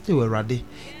e Awurade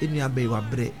enu abai wa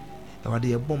bre Awurade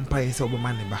ye bompa ye se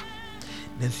obema neba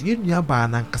nanso ye enu aba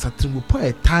na nkasa Timupa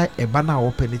etai eba na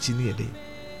wo pe ne chi ni ye de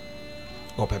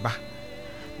opeba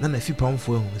na na fi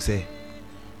pamfo ehun se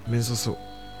me nso so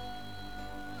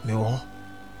me wo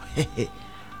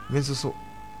me nso so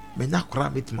me nya kora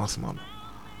betmasma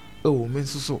no me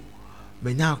nso so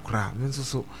me nya kora me nso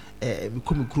so me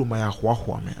komi kuro ma ya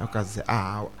hoahoa me aka se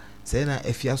say na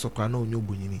efia so kora na onyo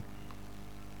bunyini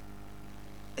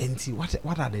enti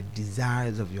what are the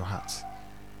desires of your heart?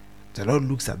 The Lord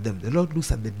looks at them. The Lord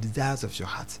looks at the desires of your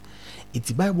heart.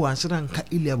 Iti Bible anshira nka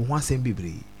Eliab ho asem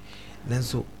bebre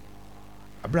nanso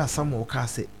abra Samuel ka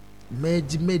se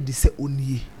medi se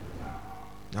onie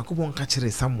Nyankopon ka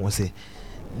kire Samuel se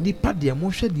nipa de mo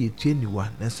hwe de etuaniwa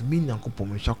nanso mi Nyankopon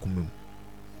mo hwa komem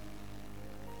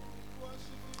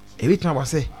ebitna ba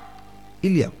se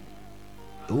Eliab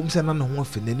ewum se na no ho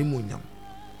afi nani mo nyam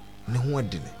ne ho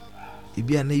adene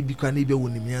ebia na ibikwa na ibia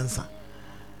wonim yansa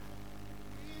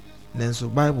nanso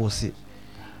Bible se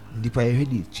nipa ye hwe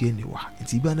de etuaniwa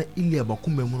nti ibia na Eliab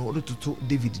akomem no odototo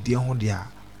David de ho de a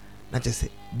na chese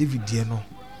David de no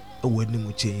ewo ani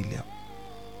mo chen Eliab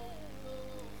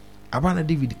abana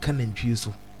David kanantwie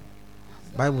so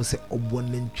Bible say obo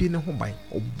nantwie ne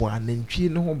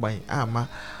ho ban ama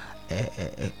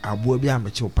abo bi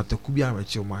ameche pataku bi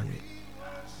ameche manwe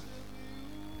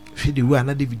hwede we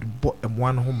na David bo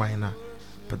emoa ne ho ban na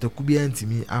pataku bi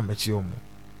antimi ameche omo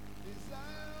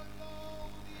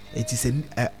eti se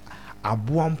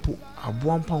aboampo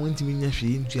wantimi nya hwe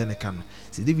ntua ne ka no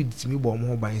se David timi bo omo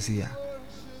ho ban se ya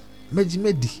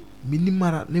magimedi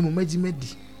minimara ne mo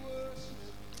magimedi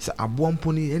sa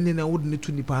aboampo ni ene na wode ne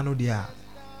tu nipa no dia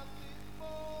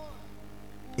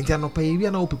inti anopa ye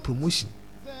bia na ope promotion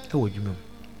e wo dwumem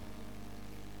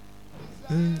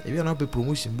e bia na ope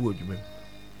promotion bu wo dwumem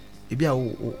ebi a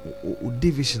o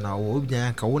division a o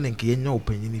bia ka wo nke ye nya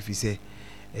opanyin fi se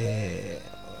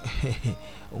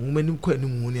onwumanim kwa ni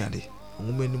mu ni ade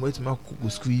onwumanim wetima ku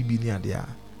school yi bi ni ade a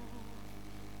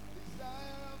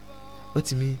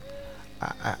otimi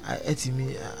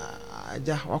etimi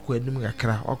aja wakọ anim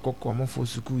kakra wakọ amofo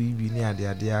school yi bi ni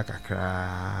ade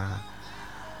kakra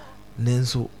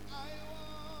nenso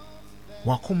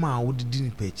wakoma wo didi ni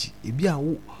pechi ebi a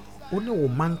wo ne wo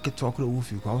market wakọ wo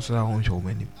fi kwa so ra ho hwe wo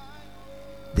manim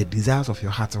the desires of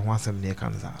your heart who asem near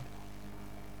cancer.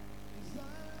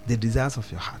 The desires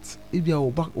of your heart. If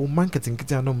you are marketing,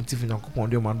 get a normal TV and coupon,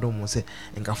 your man don't say,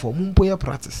 and go for mumpoya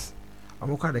practice.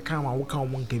 I'm okay, the camera will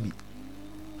come one KB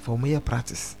for mere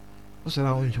practice. What's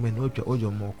around you when your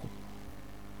moko?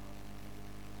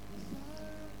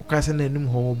 Okay, send a new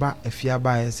home back if you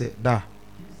buy and say, da,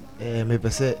 maybe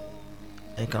say,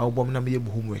 and can be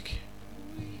homework.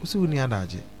 What's near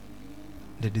that?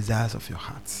 The desires of your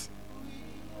heart.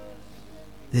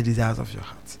 The desires of your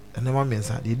heart. And the moment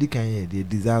the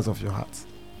desires of your heart.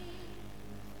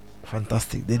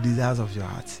 Fantastic. The desires of your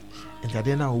heart. And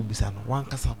then I will be saying, one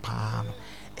casapan,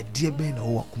 a dear Ben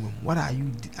or what are you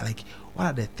like?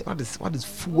 What is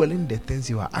fueling the things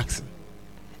you are asking?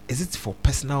 Is it for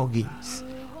personal gains,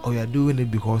 or you are doing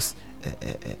it because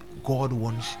God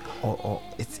wants, or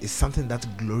it's something that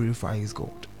glorifies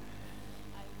God?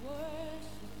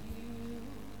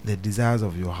 The desires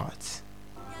of your heart.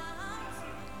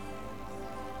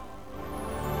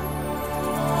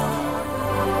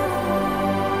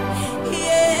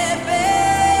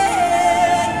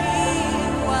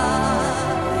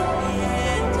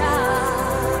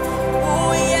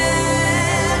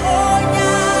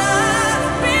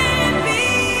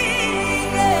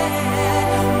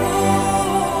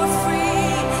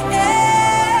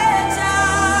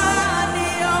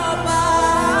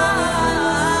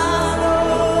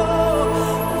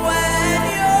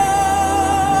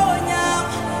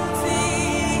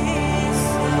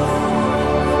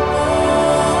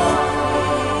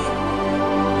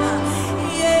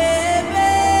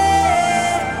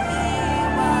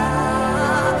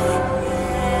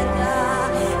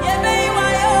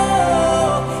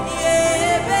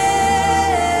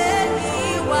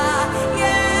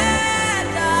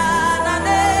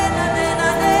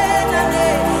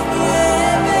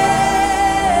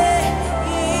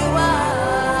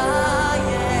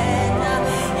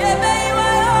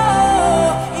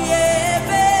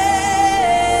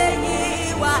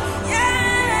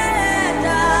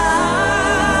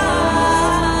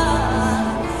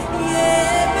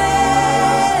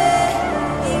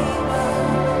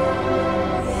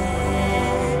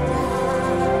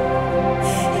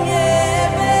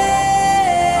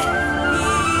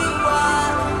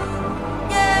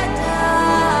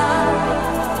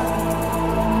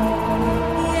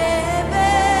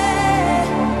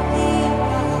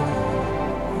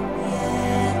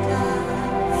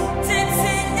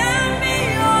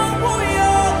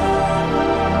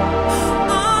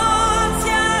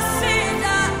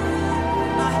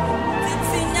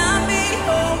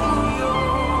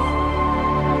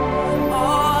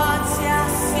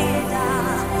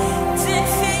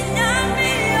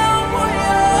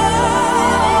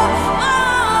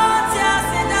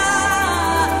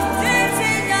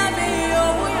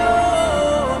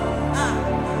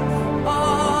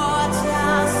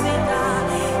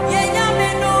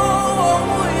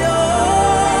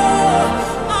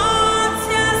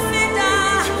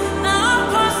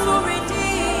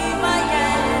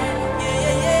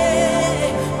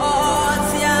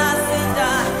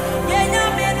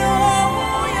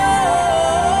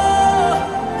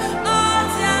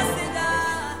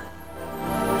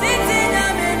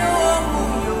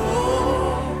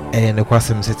 And the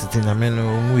question said to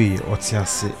Nameno, we or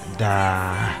Tiasi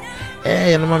da.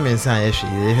 No mamma say, she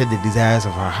had the desires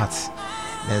of our hearts.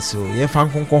 And so, ye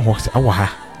found Concohos, our I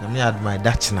had my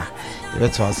Dutchna.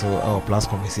 That's also our plus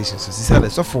conversation. So, she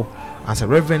said, so for as a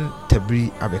Reverend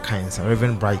Tabri Abekansa,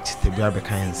 Reverend Bright Tabri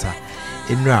Abekansa.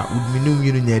 Inra would minum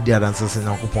union dear dancers in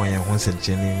Alcopon and once and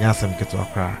Jenny, Yasam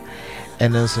Ketokra.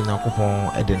 And also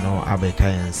Alcopon, Edeno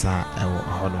Abekansa,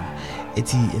 our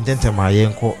eti intente ma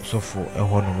yenko sofo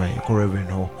eho no mai ko reverend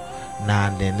ho na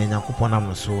de nyakopon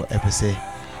am so epese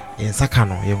ensaka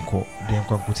no yenko de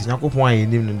yenko kuti nyakopon ayi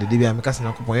nim no de bia me kasa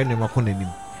nyakopon ye no ma ko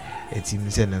nanim eti mi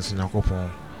se nenso nyakopon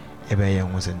ebe ye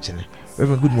ho senchene.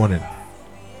 Reverend, good morning.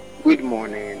 Good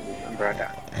morning,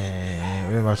 brother.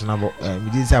 We ba so na bo mi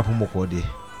di se apo moko de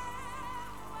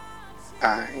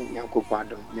nyakopon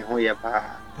do me ho ye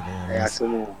ba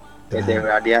asomo the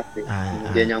radiate the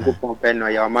Yankupon pen or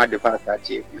your mother past that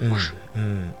chief.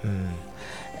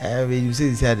 You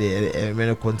say the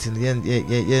when continue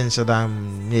yen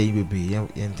shadam ye be yen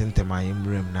tente my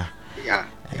room na. Yeah.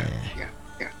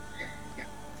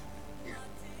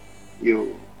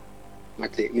 You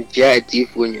mate me tia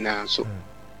tifo nyina so.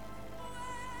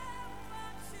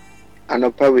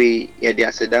 Anopa we ye de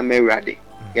aseda mewrade.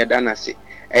 Ye da na se.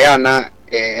 Eya na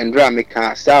Andra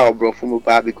meka sa obrofo mu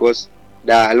pa because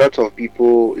there are a lot of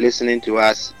people listening to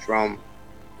us from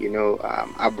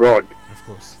abroad. Of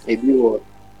course.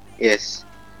 Yes.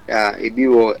 Ebi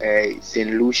wo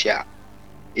St. Lucia.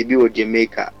 Ebi wo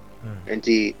Jamaica.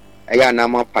 Enti eya na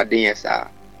ma paden yesa.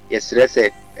 Yes,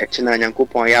 reset echina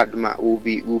nyankopon ya aduma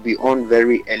will be on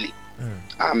very early.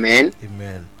 Amen.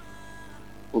 Amen.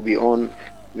 We'll be on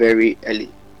very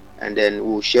early, and then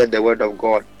we'll share the word of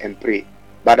God and pray.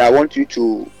 But I want you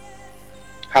to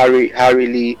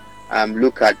hurriedly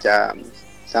look at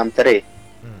Psalm 3.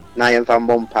 Now you have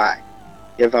Mompai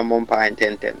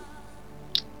and 10.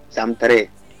 Psalm 3.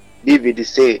 David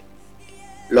say,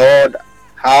 Lord,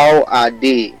 how are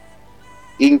they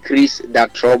increase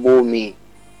that trouble me?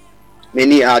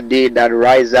 Many are they that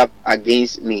rise up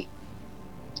against me.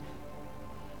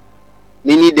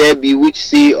 Many there be which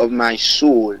say of my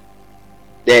soul,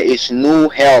 there is no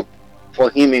help for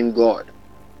him in God.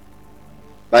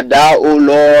 But thou, O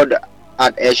Lord,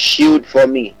 art a shield for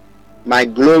me, my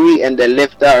glory and the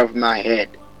lifter of my head.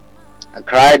 I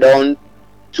cried on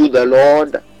to the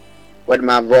Lord with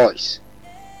my voice,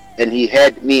 and he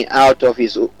heard me out of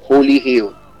his holy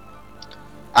hill.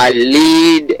 I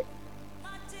laid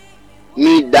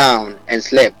me down and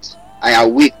slept. I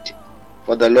awaked,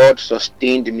 for the Lord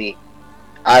sustained me.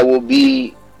 I will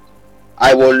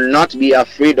not be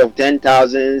afraid of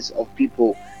 10,000s of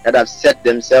people that have set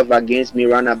themselves against me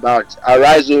round about.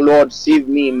 Arise, O Lord, save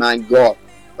me, my God,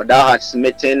 for thou hast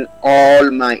smitten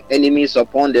all my enemies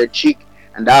upon their cheek,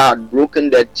 and thou hast broken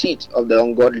the teeth of the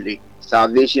ungodly.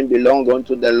 Salvation belongs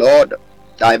unto the Lord.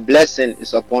 Thy blessing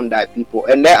is upon thy people.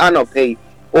 And they are not paid.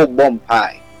 Oh,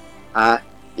 Bompai.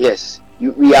 Yes,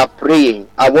 we are praying.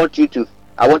 I want you to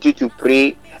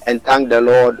pray and thank the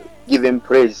Lord. Give him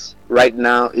praise right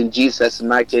now in Jesus'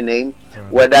 mighty name.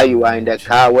 Whether you are in the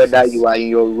car, whether you are in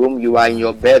your room, you are in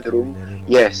your bedroom,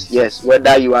 yes,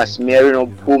 whether you are smearing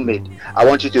on pomade, I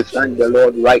want you to thank the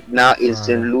Lord right now in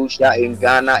St. Lucia, in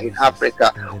Ghana, in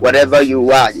Africa, wherever you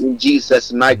are, in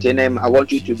Jesus' mighty name. I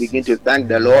want you to begin to thank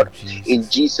the Lord in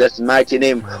Jesus' mighty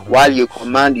name while you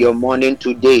command your morning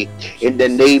today in the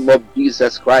name of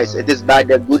Jesus Christ. It is by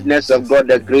the goodness of God,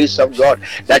 the grace of God,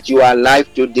 that you are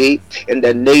alive today in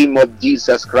the name of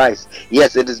Jesus Christ.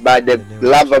 Yes, it is by the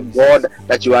love of God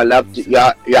that you are alive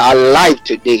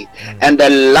today, and the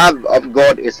love of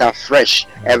God is afresh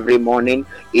every morning.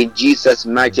 In Jesus'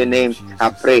 mighty name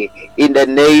I pray, in the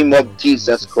name of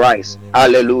Jesus Christ.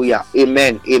 Hallelujah.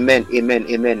 Amen.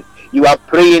 You are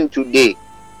praying today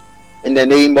in the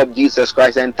name of Jesus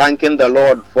Christ and thanking the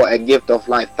Lord for a gift of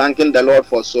life, thanking the Lord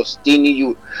for sustaining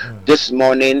you this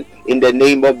morning in the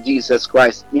name of Jesus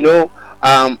Christ.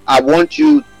 I want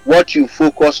you, what you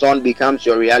focus on becomes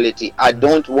your reality. I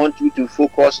don't want you to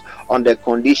focus on the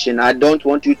condition. I don't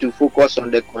want you to focus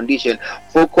on the condition.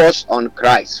 Focus on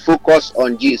Christ. Focus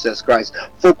on Jesus Christ.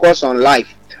 Focus on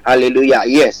life. Hallelujah.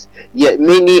 Yes.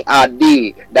 Many are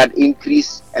they that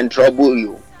increase and trouble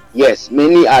you. Yes,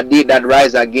 many are they that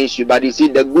rise against you. But you see,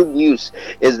 the good news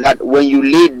is that when you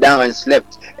laid down and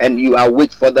slept and you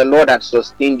awake, for the Lord has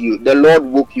sustained you. The Lord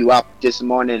woke you up this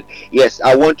morning. Yes,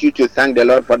 I want you to thank the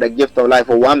Lord for the gift of life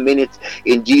for 1 minute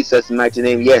in Jesus' mighty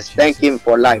name. Yes, thank him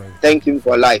for life. Thank him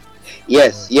for life.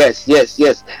 Yes.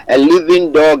 A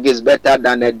living dog is better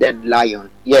than a dead lion.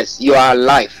 Yes, you are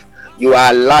alive. You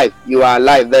are alive. You are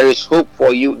alive. There is hope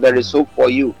for you. There is hope for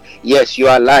you. Yes, you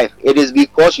are alive. It is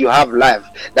because you have life.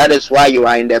 That is why you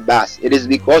are in the bus. It is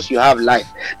because you have life.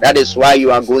 That is why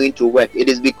you are going to work. It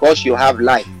is because you have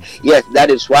life. Yes,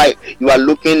 that is why you are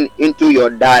looking into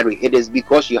your diary. It is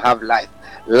because you have life.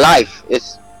 Life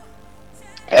is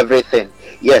everything.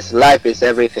 Yes, life is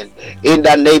everything. In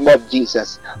the name of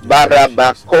Jesus.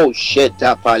 Barabako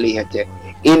sheta palihete.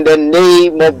 In the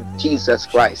name of Jesus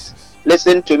Christ.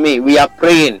 Listen to me. We are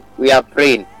praying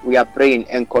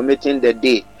and committing the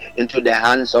day into the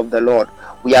hands of the Lord.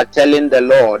 We are telling the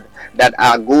Lord that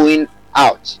our going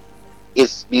out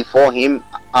is before him,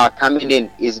 our coming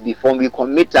in is before him. We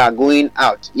commit our going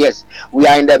out. Yes, we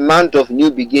are in the month of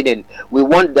new beginning. We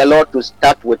want the Lord to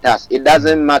start with us. It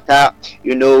doesn't matter,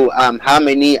 how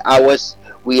many hours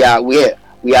we are late,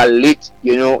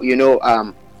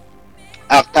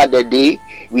 after the day,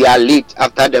 we are late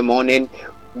after the morning.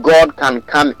 God can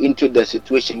come into the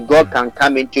situation. God can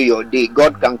come into your day.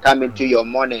 God can come into your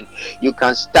morning. You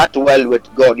can start well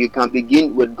with God. You can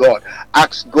begin with God.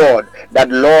 Ask God that,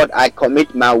 Lord, I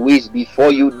commit my ways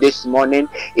before you this morning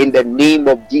in the name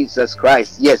of Jesus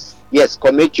Christ. Yes. Yes,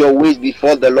 commit your ways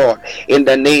before the Lord in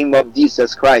the name of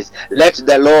Jesus Christ. Let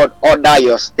the Lord order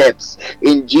your steps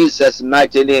in Jesus'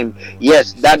 mighty name.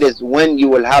 Yes, that is when you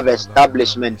will have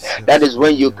establishment. That is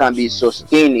when you can be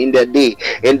sustained in the day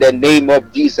in the name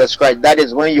of Jesus Christ. That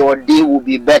is when your day will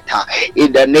be better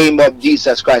in the name of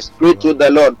Jesus Christ. Pray to the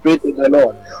Lord. Pray to the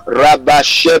Lord. Rabba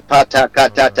shepata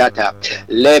katatata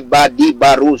leba di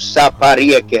baru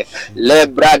saparieke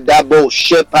lebra dabo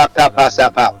shepata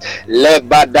pasapa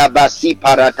leba dabasi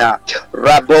parata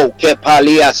rabo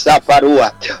kepalia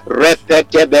saparua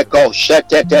repete beko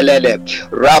shetetelele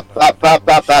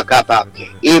rapapa kapa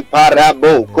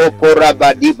iparabo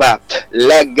koporabadiba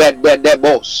legede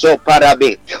debo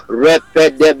soparabe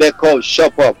repede beko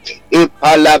shopo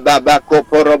ipalababa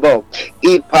koporobo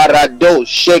iparado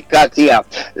shekatia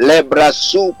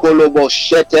lebrasu kolobo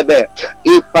shetebe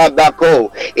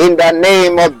ipabako in the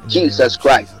name of Jesus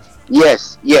Christ.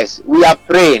 Yes, we are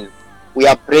praying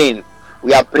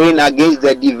against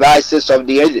the devices of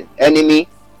the enemy,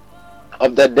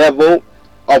 of the devil,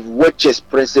 of witches,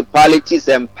 principalities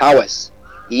and powers.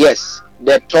 Yes,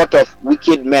 the thought of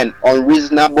wicked men,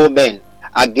 unreasonable men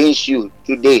against you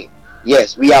today.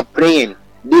 Yes, we are praying.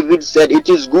 David said, it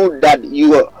is good that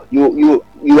you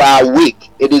are weak.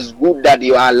 It is good that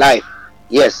you are alive.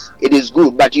 Yes, it is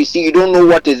good. But you see, you don't know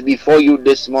what is before you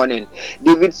this morning.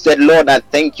 David said, Lord, I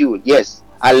thank you. Yes,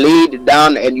 I laid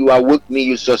down and you awoke me.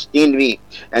 You sustained me.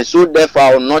 And so therefore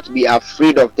I will not be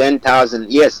afraid of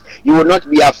 10,000. Yes, you will not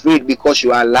be afraid because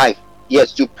you are alive.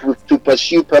 Yes, to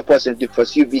pursue purpose and to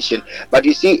pursue vision. But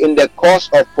you see, in the course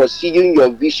of pursuing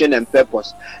your vision and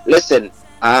purpose, listen,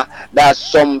 there are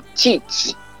some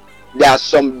teeth, there are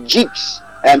some jigs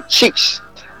and chicks,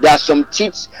 there are some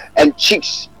teeth and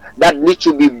chicks that need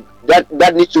to be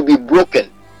that need to be broken.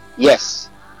 Yes,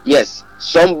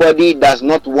 somebody does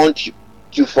not want you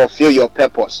to fulfill your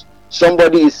purpose.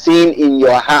 Somebody is saying in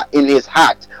your heart, in his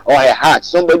heart or her heart,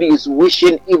 somebody is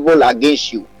wishing evil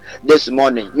against you this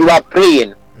morning. You are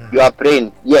praying.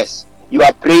 Yes, you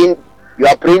are praying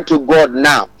to God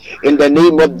now in the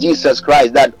name of Jesus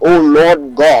Christ that, oh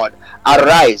Lord God,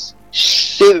 arise,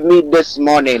 save me this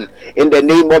morning in the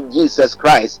name of Jesus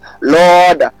Christ.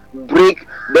 Lord, break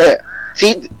the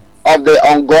teeth of the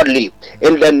ungodly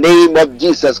in the name of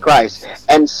Jesus Christ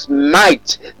and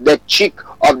smite the cheek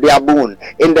of their bone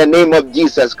in the name of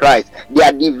Jesus Christ.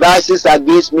 Their devices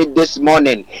against me this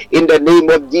morning in the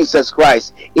name of Jesus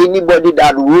Christ. Anybody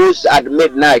that rose at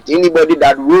midnight, any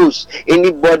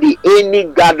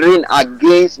gathering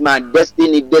against my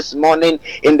destiny this morning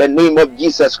in the name of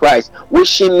Jesus Christ,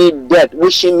 wishing me death,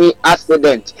 wishing me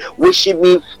accident, wishing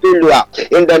me failure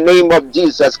in the name of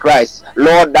Jesus Christ.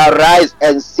 Lord, arise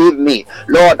and save me.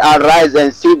 Lord, arise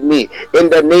and save me in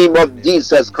the name of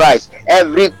Jesus Christ.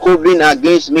 Every coven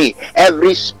against me,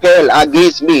 every spell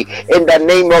against me, in the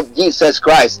name of Jesus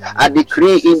Christ, I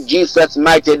decree in Jesus'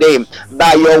 mighty name,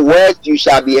 by your words you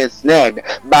shall be ensnared,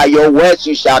 by your words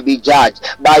you shall be judged,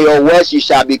 by your words you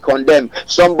shall be condemned.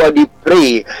 Somebody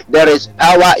pray. There is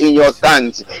power in your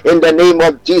tongues in the name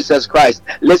of Jesus Christ.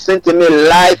 Listen to me.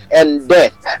 Life and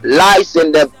death lies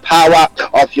in the power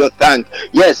of your tongue.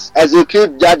 Yes,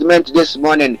 execute judgment this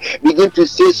morning. Begin to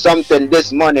say something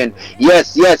this morning.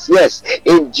 Yes,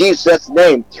 in Jesus'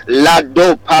 name.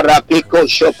 Lado parapiko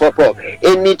shopopo.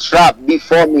 Any trap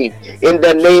before me in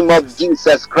the name of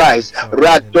Jesus Christ.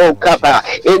 Rato kapa.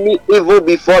 Any evil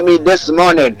before me this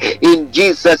morning in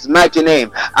Jesus' mighty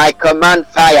name. I command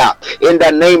fire in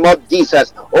the name of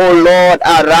Jesus. Oh Lord,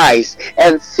 arise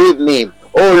and save me.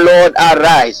 Oh Lord,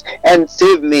 arise and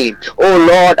save me. Oh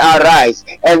Lord, arise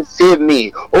and save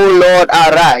me. Oh Lord,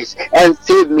 arise and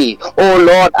save me. Oh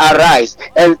Lord, arise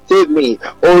and save me.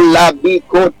 Oh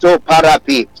labikoto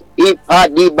parapi.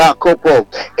 Ipadibakopo,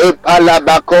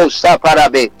 Ipalabako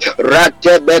Saparabe,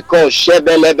 Ratebeko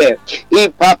Shebelebe,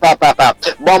 Ipapapa,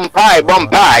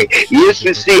 Bompai, used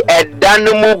to say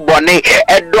Edanumu Bone,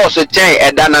 Edosete,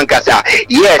 Edanankasa.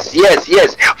 Yes,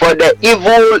 for the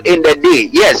evil in the day.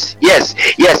 Yes,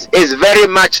 it's very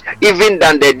much even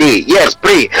than the day. Yes,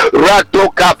 pray. Rato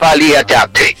Kapaliata,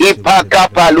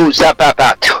 Ipakapalu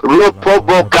Sapapa,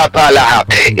 Rupobo Kapalaha,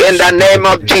 in the name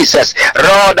of Jesus,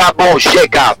 Rodabo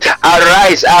Sheka.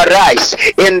 Arise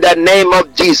in the name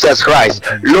of Jesus Christ.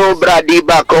 Lubra di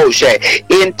bakoshe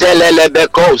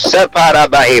intelelebeko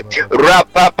separabahi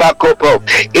rapapa kopo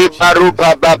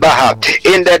ibarupa babaha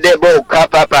in the debo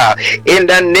kapapa in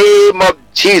the name of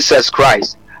Jesus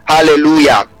Christ.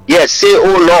 Hallelujah. Yes, say,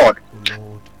 oh Lord, Oh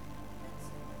Lord,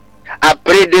 I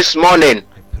pray this morning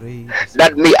I pray this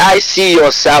that may I see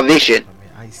your salvation. that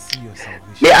may I see your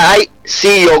salvation. May I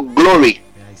see your glory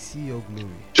May I see your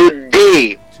glory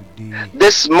today, today,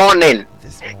 this morning,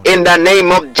 this morning. in the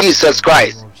name of Jesus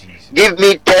Christ. In the name of Jesus. Give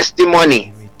me testimony.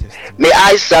 Give me testimony. May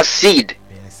I succeed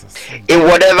May I succeed in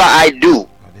whatever I do.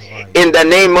 whatever I do. In the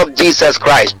name of Jesus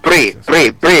Christ. Pray,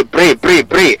 pray, pray, pray, pray,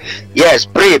 pray. Yes,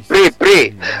 pray, pray,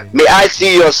 pray. May I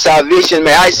see your salvation.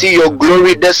 May I see your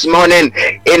glory this morning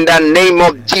in the name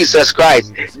of Jesus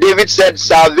Christ. David said,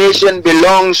 salvation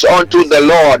belongs unto the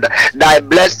Lord. Thy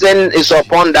blessing is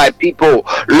upon thy people.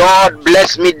 Lord,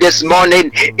 bless me this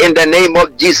morning in the name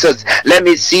of Jesus. Let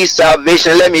me see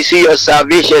salvation. Let me see your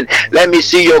salvation. Let me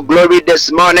see your glory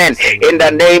this morning in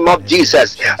the name of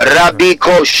Jesus.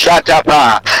 Rabiko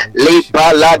Shatapa.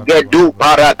 Lipalagedu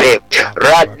Parape.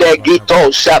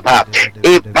 Radegito Sapa.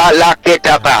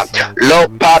 Ipalaketapa. Lo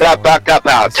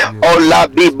Parapakapa. Ola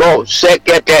Bibo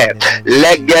Sekete.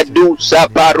 Legedu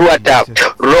Saparuata.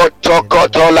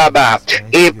 Rotokotolaba.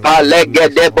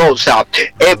 Ipalegedebosa.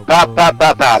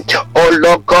 Ipapapapa.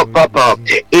 Olokopapa.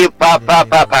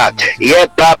 Ipapapapa.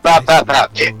 Yepapapapa.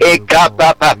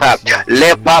 Ekapapapa.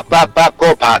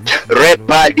 Lepapapakopa.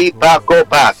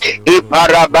 Repalipakopa.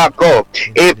 Iparabako.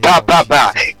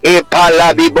 Ipapapa.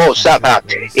 Ipalabibosapa.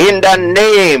 In the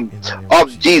name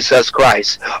of Jesus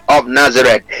Christ of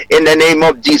Nazareth. In the name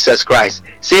of Jesus Christ.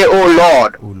 Say, oh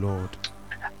Lord, Oh Lord,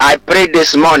 I pray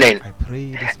this morning I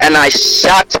pray this and I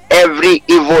shut every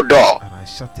evil door. and I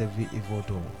shut every evil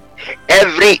door.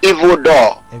 Every evil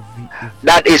door Every evil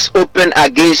that is open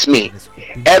against me. that is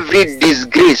open Every against me.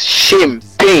 disgrace, shame,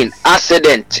 pain,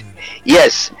 accident.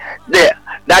 Yes,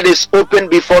 that is open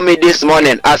before me this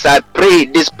morning. As I pray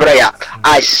this prayer,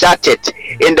 I shut it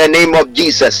in the name of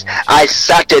Jesus. I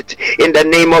shut it in the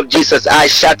name of Jesus. I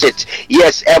shut it.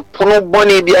 Yes, epono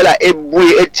boni biala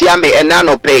ebue etiame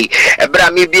enano pay.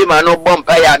 Ebra mi bi ma no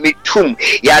bompa ya mi tum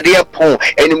yade epon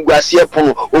enimguase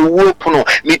epon owu epon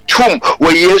mi tum wo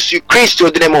Yesu Kristo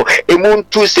dinemo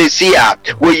emuntu sesia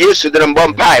wo Yesu dinemo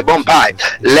bompa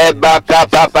leba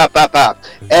papa papa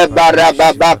ebara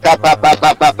baba papa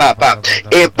papa papa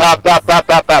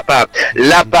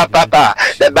la papa.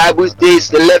 The Bible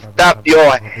says, lift up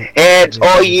your heads,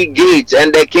 all ye gates,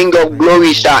 and the King of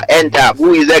glory shall enter.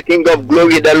 Who is the King of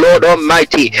glory? The Lord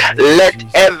Almighty. Let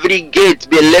every gate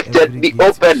be lifted, be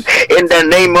open in the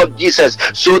name of Jesus,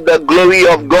 so the glory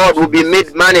of God will be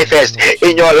made manifest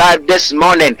in your life this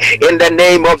morning in the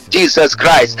name of Jesus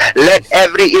Christ. Let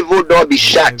every evil door be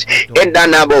shut in the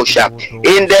Nabosha,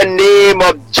 in the name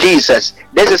of Jesus.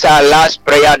 This is our last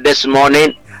prayer this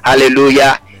morning.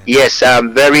 Hallelujah. Yes,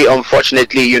 very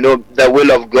unfortunately, the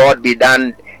will of God be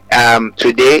done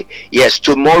today. Yes,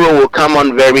 tomorrow we'll come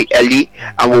on very early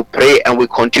and we'll pray and we'll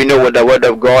continue with the word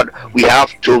of God. We have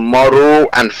tomorrow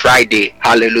and Friday.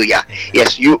 Hallelujah.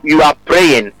 Yes, you are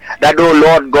praying that, oh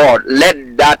Lord God,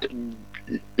 let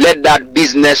that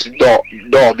business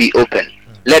door be open.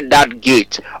 Let that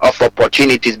gate of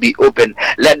opportunities be open.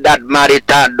 Let that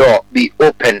marital door be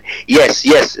open.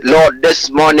 Yes, Lord, this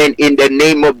morning in the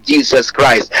name of Jesus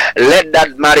Christ, let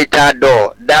that marital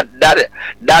door,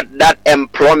 that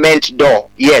employment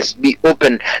door, yes, be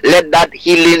open. Let that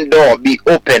healing door be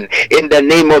open in the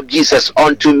name of Jesus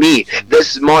unto me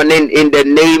this morning in the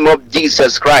name of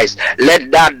Jesus Christ. Let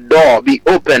that door be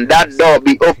open. That door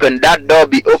be open. That door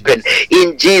be open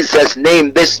in Jesus'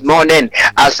 name this morning.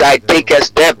 As I take a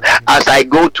step, as I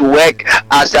go to work,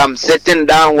 as I'm sitting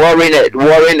down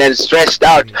worrying and stressed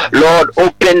out, Lord,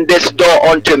 open this door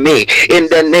unto me in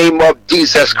the name of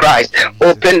Jesus Christ.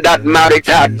 Open that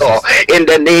marital door in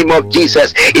the name of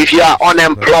Jesus. If you are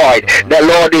unemployed, the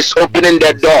Lord is opening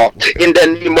the door in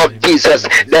the name of Jesus.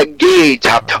 The gate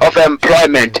of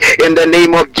employment in the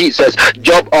name of Jesus.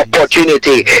 Job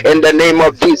opportunity in the name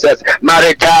of Jesus.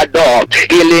 Marital door,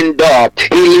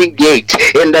 healing gate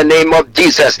in the name of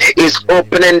Jesus is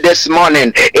opening this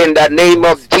morning in the name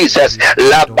of Jesus.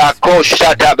 Labako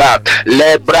Shataba,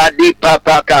 Lebradi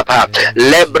Papa Kapa,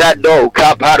 Lebrado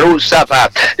Kaparusapa,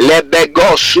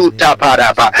 Lebego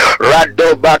Sutaparapa,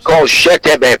 Radobako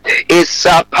Shetebe,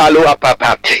 Isa Palua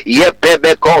Papa,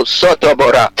 Yepebeko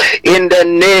Sotobora, in the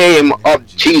name of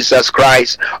Jesus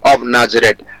Christ of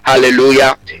Nazareth.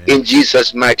 Hallelujah. In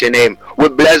Jesus' mighty name. We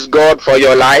bless God for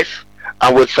your life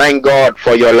and we thank God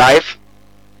for your life.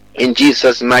 In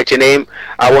Jesus' mighty name,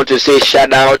 I want to say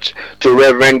shout out to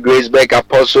Reverend Gracebeck,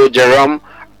 Apostle Jerome,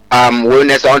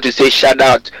 Wellness, I want to say shout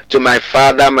out to my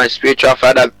father, my spiritual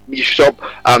father, Bishop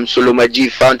Solomon G.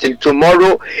 Fountain.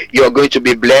 Tomorrow you're going to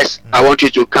be blessed. I want you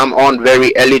to come on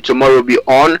very early. Tomorrow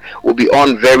we'll be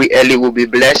on very early. We'll be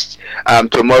blessed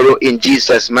tomorrow in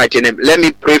Jesus' mighty name. Let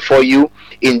me pray for you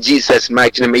in Jesus'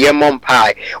 mighty name. Yeah, mom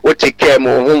pie. What take care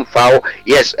more home foul.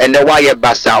 Yes, and the wire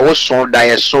bassa also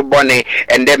die so bonny,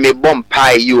 and then me bomb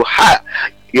pie.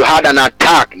 You had an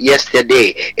attack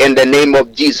yesterday in the name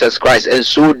of Jesus Christ, and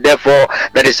so therefore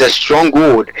that is a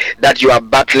stronghold that you are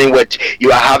battling with.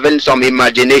 You are having some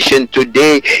imagination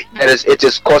today it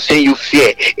is causing you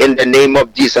fear. In the name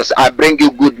of Jesus, I bring you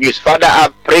good news. Father, I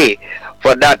pray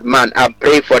for that man, I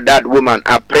pray for that woman,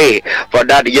 I pray for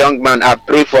that young man, I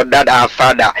pray for that our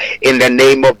father, in the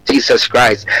name of Jesus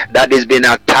Christ, that is been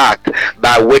attacked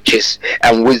by witches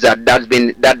and wizards,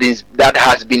 that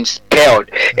has been spelled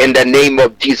in the name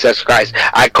of Jesus Christ.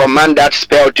 I command that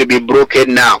spell to be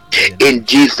broken now in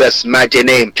Jesus' mighty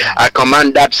name. I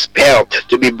command that spell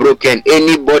to be broken.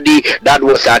 Anybody that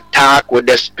was attacked with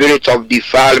the spirit of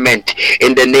defilement,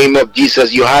 in the name of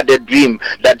Jesus, you had a dream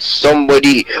that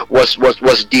somebody was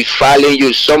defiling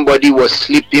you, somebody was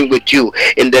sleeping with you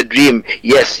in the dream.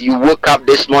 Yes, you woke up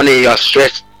this morning, you are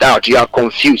stressed out, you are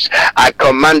confused. I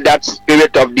command that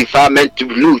spirit of defilement to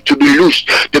be loosed,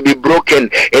 to be broken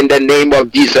in the name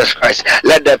of Jesus Christ.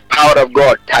 Let the power of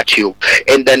God touch you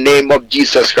in the name of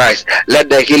Jesus Christ. Let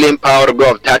the healing power of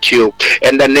God touch you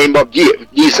in the name of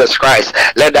Jesus Christ.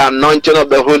 Let the anointing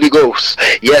of the Holy Ghost,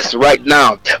 yes, right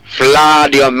now,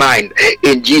 flood your mind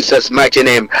in Jesus' mighty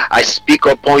name. I speak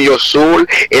upon your soul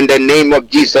in the name of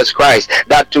Jesus Christ,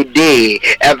 that today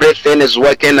everything is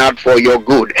working out for your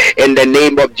good in the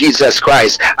name of Jesus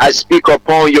Christ. I speak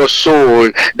upon your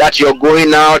soul that your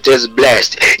going out is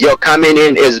blessed, your coming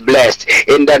in is blessed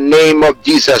in the name of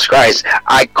Jesus Christ.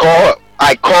 I call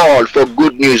for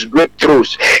good news,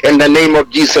 breakthroughs in the name of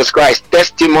Jesus Christ,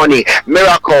 testimony,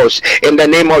 miracles in the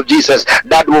name of Jesus,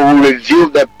 that will reveal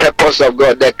the purpose of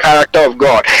God, the character of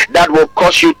God, that will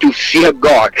cause you to fear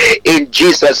God in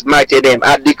Jesus' mighty name.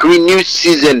 I decree new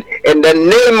season in the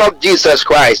name of Jesus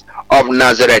Christ of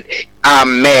Nazareth.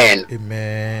 Amen.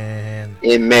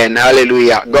 Amen.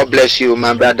 Hallelujah. God bless you,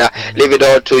 my brother. Leave it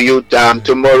all to you.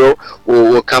 Tomorrow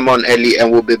we'll come on early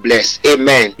and we'll be blessed.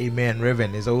 Amen.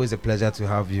 Reverend, it's always a pleasure to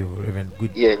have you, Reverend.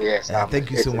 Good. Yes. Thank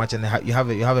you so much, and you have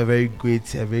a very great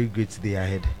day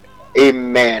ahead.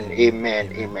 Amen.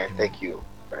 Thank you,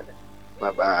 brother.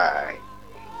 Bye bye.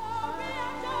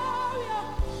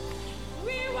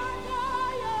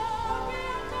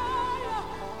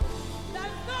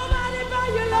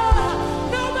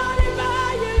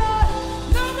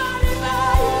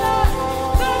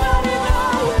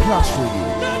 Plus Radio.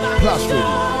 Plus Radio.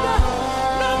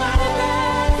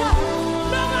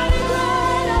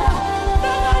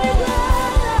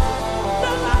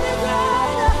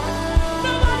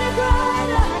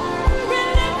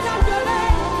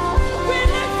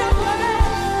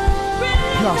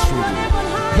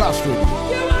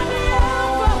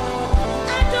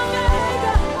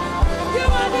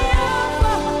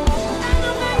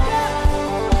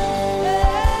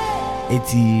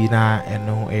 Etina and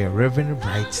a Reverend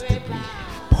Bright Debris.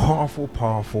 Powerful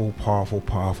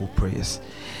prayers.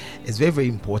 It's very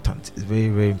important. It's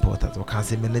very important. We can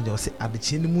say many say at the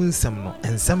chin some no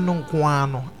and some no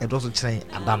guano and also train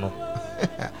adano.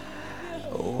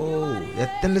 Oh, the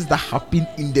things that happen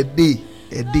in the day,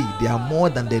 they are more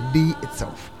than the day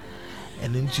itself.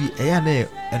 And then she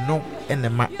and no and the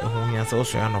mat who has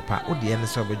also an opa. What the end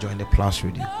of join the Plus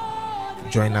Radio.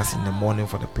 Join us in the morning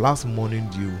for the Plus Morning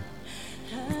Dew,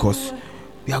 because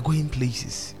we are going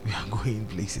places.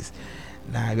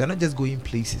 Now we are not just going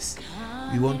places.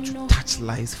 We want to touch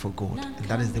lives for God, and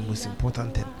that is the most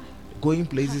important thing. Going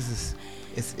places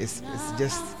is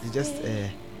just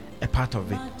a part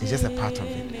of it. It's just a part of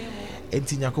it. And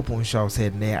Tinyakopon Shaw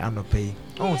said, "Ne, I'm not paying."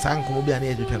 Oh, San Komobi and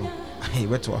Edutano. Hey,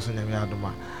 went to us in the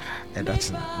Adoma, and that's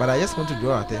not. But I just want to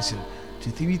draw attention to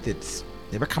 3 things.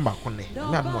 Never come back on there.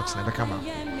 Not much. Never come out.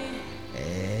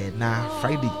 Now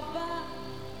Friday.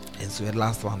 And so the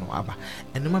last one,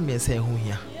 and the man say, "Who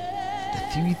here?" The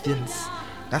 3 things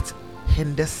that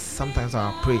hinders sometimes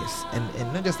our prayers,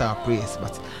 and not just our prayers,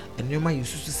 but and your man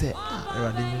used to say,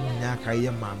 "Ah, and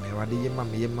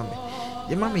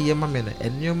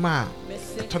your man,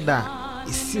 Toda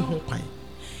is see who kind.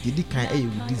 Did you kind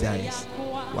of desires?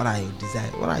 What are your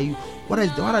desires? What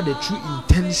are the true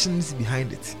intentions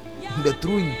behind it? The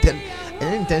true intentions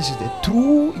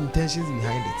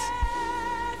behind it."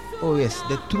 Oh yes,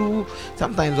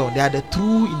 sometimes there are the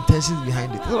true intentions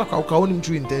behind it. It's like our true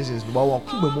intentions, but you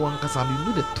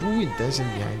know the true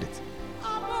intentions behind it.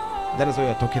 That is what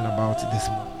we are talking about this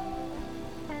morning.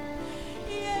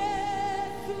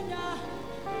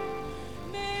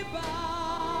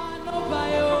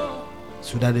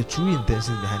 So that the true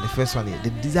intentions behind the first one, the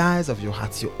desires of your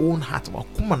heart, your own heart,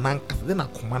 then I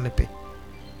command it.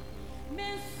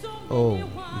 Oh,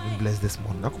 you've been blessed this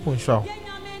morning. Nakupon show.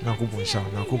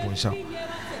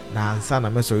 Na ansa na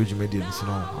me sorry jumedi nso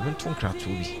no. I'm to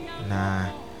kratobi. Na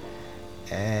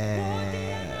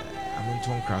I'm to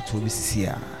kratobi sisi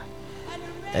a.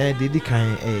 Dedi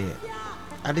kan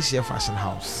Adeshare Fashion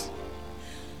House.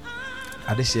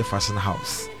 Adeshare Fashion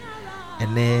House.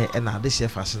 And Adeshare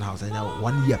Fashion House and now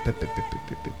 1 year pepe.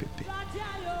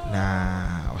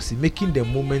 Na I was making the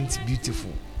moment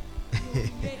beautiful.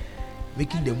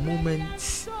 Making the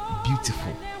moment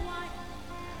beautiful.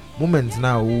 Moments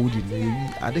now would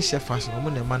Adeshare Fashion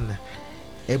man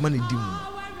dimu.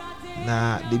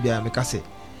 Na debia make say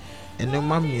and no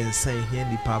mammy and say here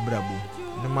the pabrabo.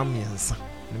 No mammy and son.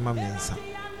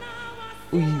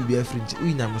 Uyi be a friend,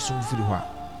 uyi na musum firi hɔ a.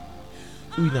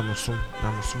 Uyi na musum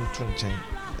to nkyɛn.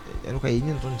 Ɛno ka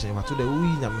yɛnyi nto nkyɛn ba to da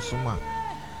uyi na musum a.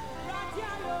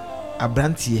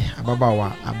 Abrantie,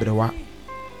 ababawa, abrewa.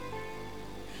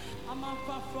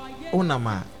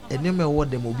 Onama, enema ɛwɔ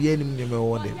dem, obi anim nneɛma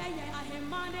ɛwɔ dem.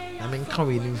 Na menka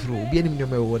we nim firi obi anim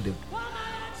nneɛma ɛwɔ dem.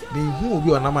 Me hu obi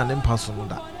onama ne mpa so no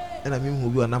da. Ɛna me hu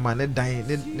obi onama ne dan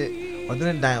ne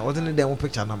ɔde ne dan wo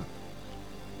picture nam.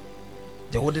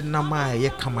 The wooden nama ye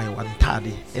come my one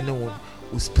tardy, anyone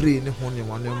who spray in the honey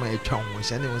one of my tongue, which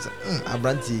anyone said,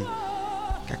 Abranti,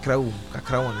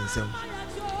 Cacrawan and some.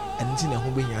 And Tina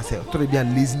Hobin yourself, to be a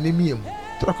liznimium,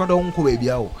 to a condom baby.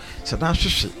 Shall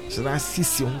I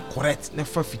see you correct,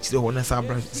 never fix the one as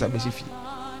Abran Sabasifi?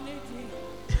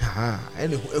 Ah,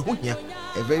 anyway,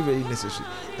 a very, very necessary.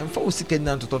 And for second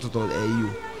down to total you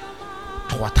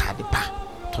to what had the pa,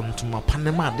 to my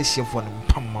Panama, this year for them,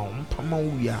 Pama,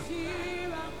 we are.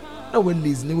 No when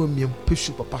Liz never me and push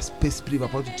papa space pre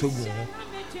papa to tell you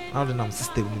how the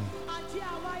system.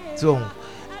 So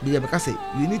because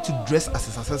you need to dress as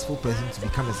a successful person to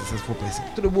become a successful person.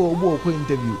 To the world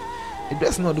interview. A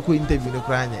dress not the interview no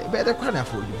crying, better cry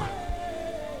for you.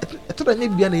 I told any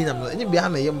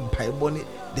behind a young pie bonnet,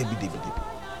 Debbie.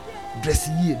 Dress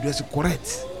ye, dress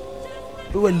correct.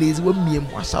 You were lazy when me and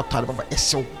wash out about a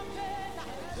show.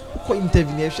 Who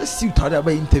interview? Just see how about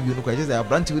interview no questions. I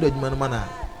branch with a man.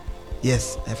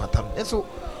 Yes, I fatam. And so,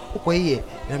 okay,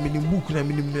 I mean, book, I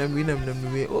mean,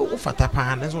 oh,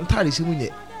 fatapan, and so entirely seen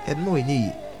it, and no,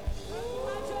 any.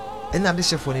 And now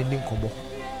this for any combo.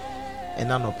 And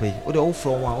none of pay. Or the old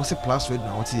from one, what's a plus rate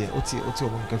now? What's here? What's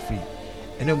free?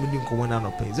 And then we didn't go one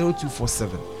out pay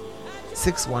 0247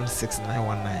 616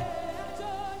 919.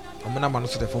 I'm going to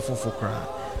manage the 444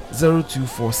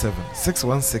 0247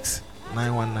 616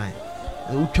 919.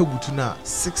 The Utubutuna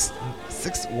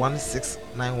 616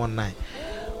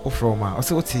 Ofroma, or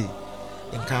so what's he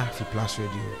in car for plus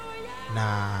radio.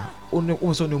 Na only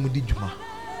also no Mudijuma.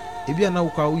 If you are now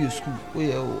call you school,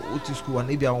 we are to school, and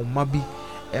maybe our mabby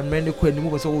and many quite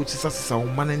move so which is our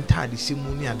man and tidy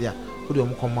simonia there, who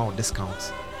don't come out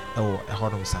discounts. Oh, a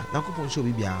hot side. Now, coupon show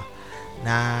be na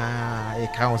a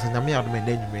counts and I may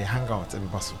hang out every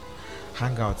bustle.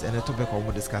 Hang out and a topic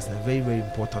we're discussing a very, very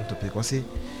important topic. Because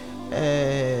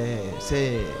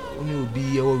say only will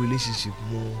be our relationship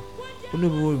more. Only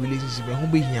our relationship and who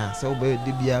be here. So be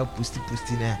there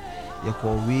pusty na. You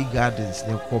call Way Gardens,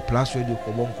 you call Plus Radio, you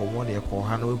call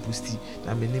Hanoi Pusty.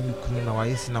 I mean, name you now.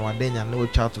 I see now and then. I know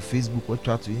chat to Facebook or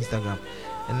chat to Instagram,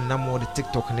 and now more the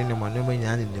TikTok and anyone. No many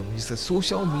in them. It's a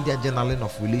social media journaling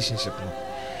of relationship now.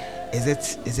 Is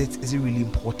it really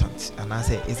important? And I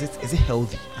say, is it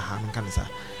healthy?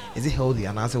 Is it healthy?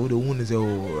 And I say, the one is a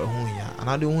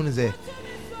another one is a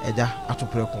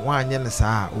atopre one yen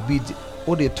sa obi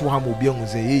o de to ham obi on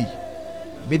say hey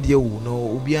media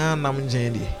no obi an nam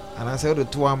njen and I say the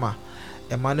to ama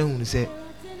e man hu say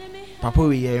papa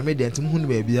we ye media ntim hu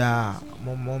ba bia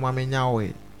mo ma menya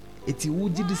we eti wo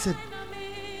gidi se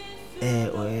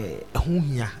hu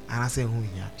hia and I say hu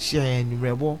hia share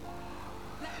nwrebo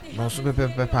no so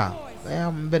pepa I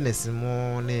am business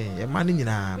mo ne e man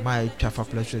nyina ma twafa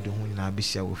pleasure de hu nyina be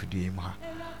share wo fidie mu ha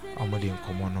amode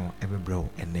nkomo no ebebrew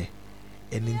ene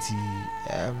enenti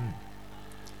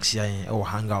sharing or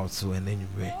hangout so and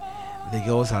anyway the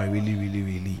girls are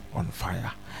really on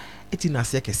fire. It in a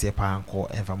second pa anko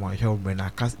enfama hwe na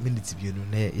ka minute bienu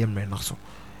na yemre na so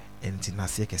enti na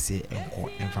sekese enko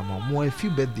enfama mo a few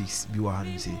birthdays bi wa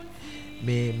han say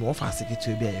me mo fa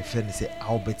secretary bi a friend say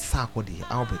Albert Sakode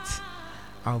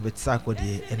Albert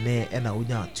Sakode ene na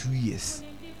onya 2 years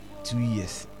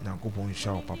na kopon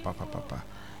show papa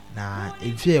na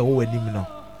evie wo wanim no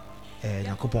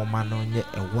Yakopon man no nye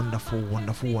a wonderful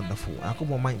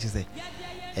Yakopon man say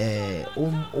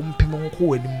pim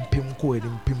ko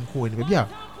enim pim ko enim baby a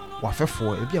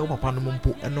wafefo ebi a wo papa no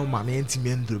mpo eno ma me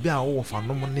ntimi ndro bi a wo fa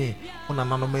no ne ona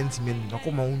na no ma ntimi ndro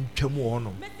akoma wo ntwam wo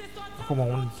no akoma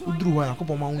wo uduru wa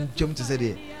akoma ma wo ntwam te se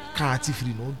de ka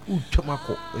atifiri no utwam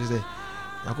akọ se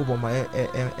akoma ma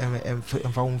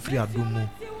emfa wo free adumu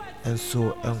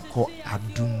enso enko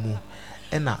adumu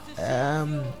ena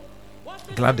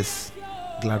Gladys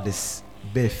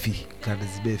Befi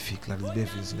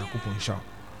nso nakopon sha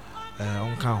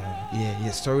onka ho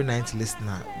ye story night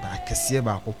listener ba kese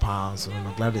ba ko pa so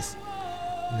no Gladys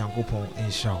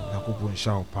nakopon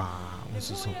sha pa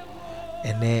nso so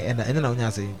ene na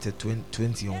onya say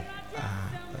 20 on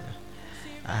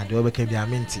de obeka bia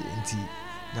menti nti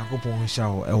nakopon sha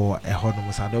ewo eho no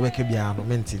musa de obeka bia no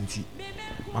menti nti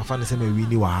mafa ne se me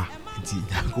wini wa nti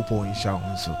nakopon sha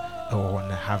nso ewo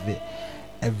na have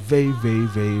a very, very,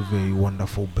 very, very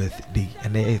wonderful birthday,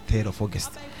 and the 3rd of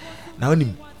August. Now,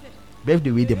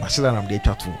 birthday with the Mashada am the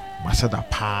chatful, Mashada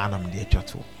Pan am the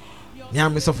chatful.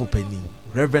 Nya Mr. Penny,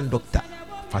 Reverend Dr.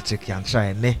 Patrick Yansha,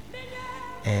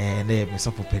 and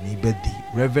Mr. Penny birthday,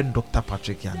 Reverend Dr.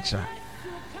 Patrick Yansha.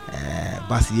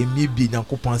 Basi ye mi bi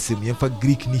nyanko panse mi fa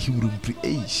Greek ni Hebrew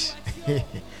pre-age.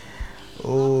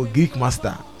 Oh, Greek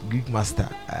master.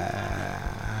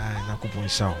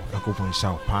 Nakupon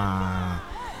show pa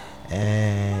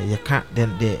you can't then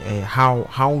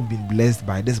how we've been blessed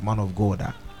by this man of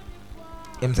God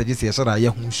em suggest you so that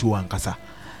you show ankasa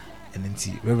and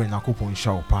then Reverend Nakupon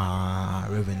show pa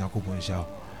Reverend Nakupon show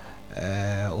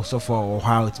also for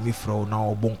how it me from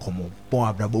now bon komo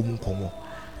bon abrabo mun komo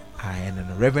and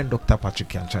then Reverend Dr. Patrick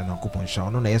Yansha Nakupon show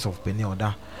no yes of penny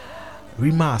order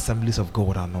Rima Assemblies of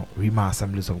God or no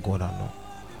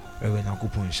Reverend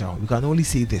Nakupon show. We can only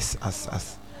say this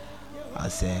as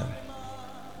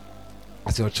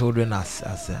your children,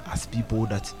 as people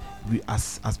that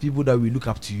we look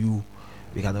up to you.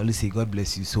 We can only say God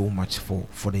bless you so much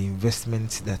for the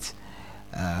investment that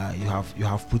you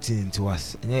have put into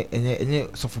us. And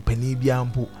so for penny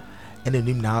biampo and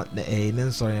then now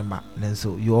then sorry ma then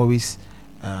so you always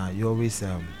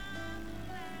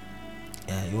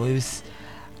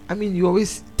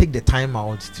take the time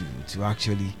out to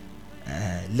actually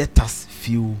let us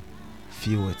feel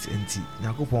it enti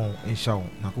nakopon inshallah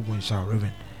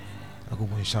Reverend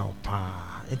nakopon inshallah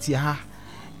pa enti ha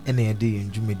ene ye de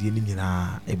ndwumedie ni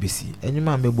nyina ebesi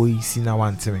enyuma mebo yi si na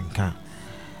wantere nka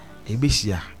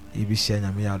ebehia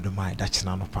nyame ya adoma da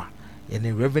chena no pa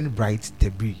ene Reverend Bright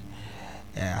Tebri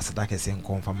asada kese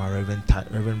confirm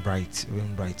Reverend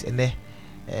Bright ene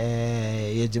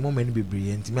ye jemo mani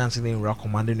bebre enti me anse ne ra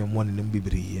command no mo ne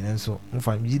bebre enso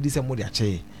mfa yidi se mo de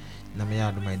ache na me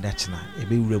ya do my dachna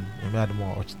ebe wuram na me ya do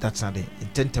mo dachna de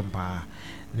intentem pa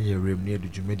na ye wuram ne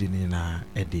adwumedi ni na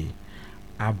ede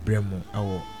abremo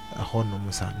ewo ho no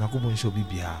musa na ko bon show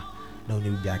bibia na oni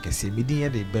bibia kese medin ye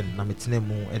de ben na metena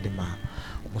mu ede ma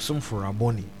musumfo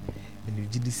raboni me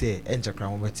gidi se enchakra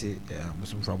mo beti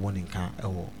musumfo raboni nka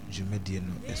ewo dwumedi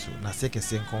no eso na se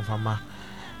kese konfama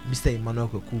Mr. Emmanuel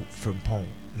Kweku Frimpong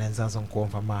na nzanzo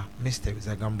konfama Mr.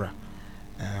 Zagambra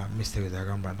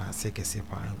na seke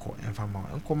sepa enko enfama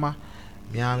enkoma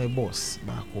miame boss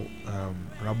bako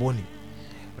Raboni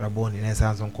na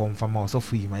nzanzo konfama so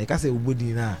fu ma yeka se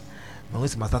ubodi na ma won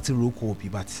se masati roko bi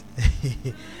but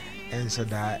enso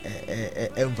da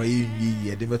enva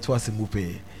yi de beto asemu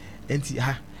pe enti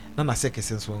ha na seke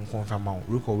senso konfama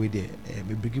roko we de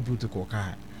me bigi protocol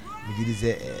ka me gidi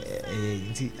ze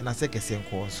enti na seke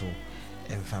senko so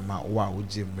enfama wa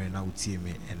ujimre na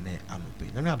utieme ene anupe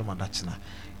na me adoma dachina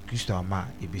Kristo ama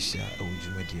ebishia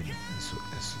ewujumedie no nso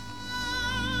eso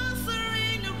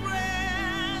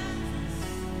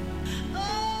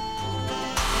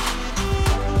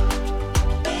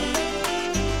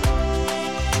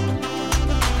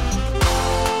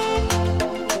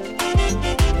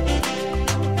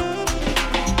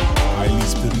highly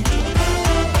spiritual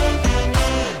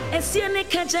esiene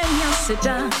kajanya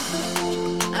seda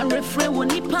I refrain when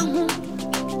he pahu,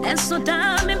 and so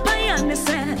damn in Payane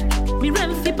said,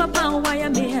 Miremfi papa, why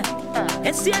am here?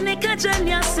 Esiane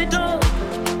Kajania Sedo.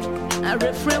 I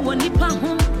refrain when he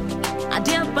pahu, I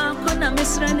dear Bakona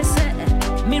Miss Rene said,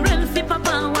 Miremfi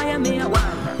papa, why am here?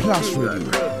 Plus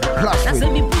radio. I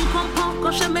said, me pump,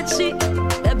 Koshamechi,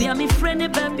 baby, I'm a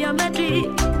friend, baby, I'm ready.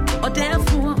 Or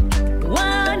therefore,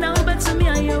 why now better me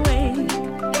on your way?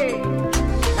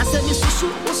 I said, you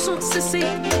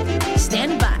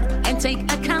stand by and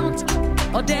take account,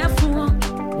 or therefore,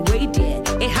 wait there,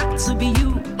 it had to be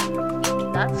you.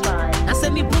 That's right. I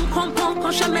said, me boom, pom,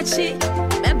 koshamechi,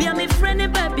 baby, I'm a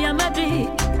friend, baby, I'm ready.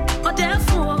 Or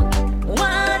therefore,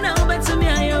 why now better me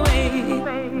on your way?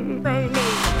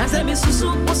 I said, me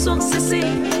stand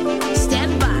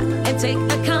by and take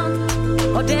account,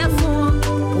 or therefore.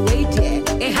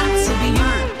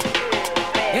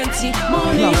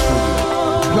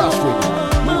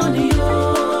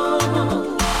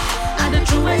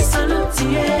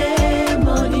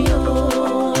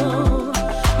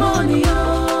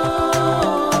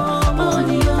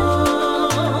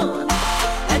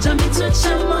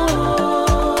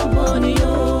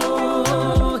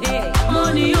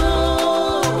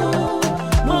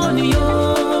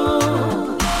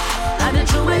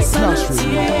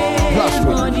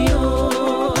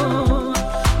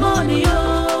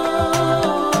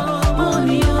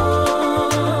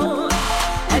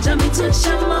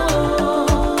 Shama